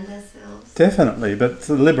put around ourselves? Definitely, but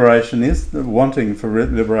the wanting for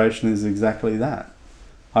liberation is exactly that.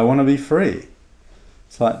 I want to be free.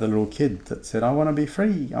 It's like the little kid that said, I want to be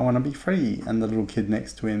free, I want to be free. And the little kid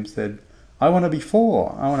next to him said, I want to be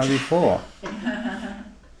four, I want to be four.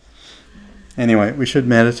 Anyway, we should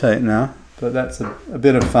meditate now, but that's a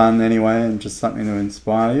bit of fun anyway, and just something to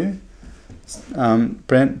inspire you.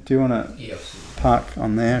 Brent, do you want to park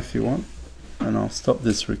on there if you want? And I'll stop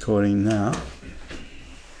this recording now.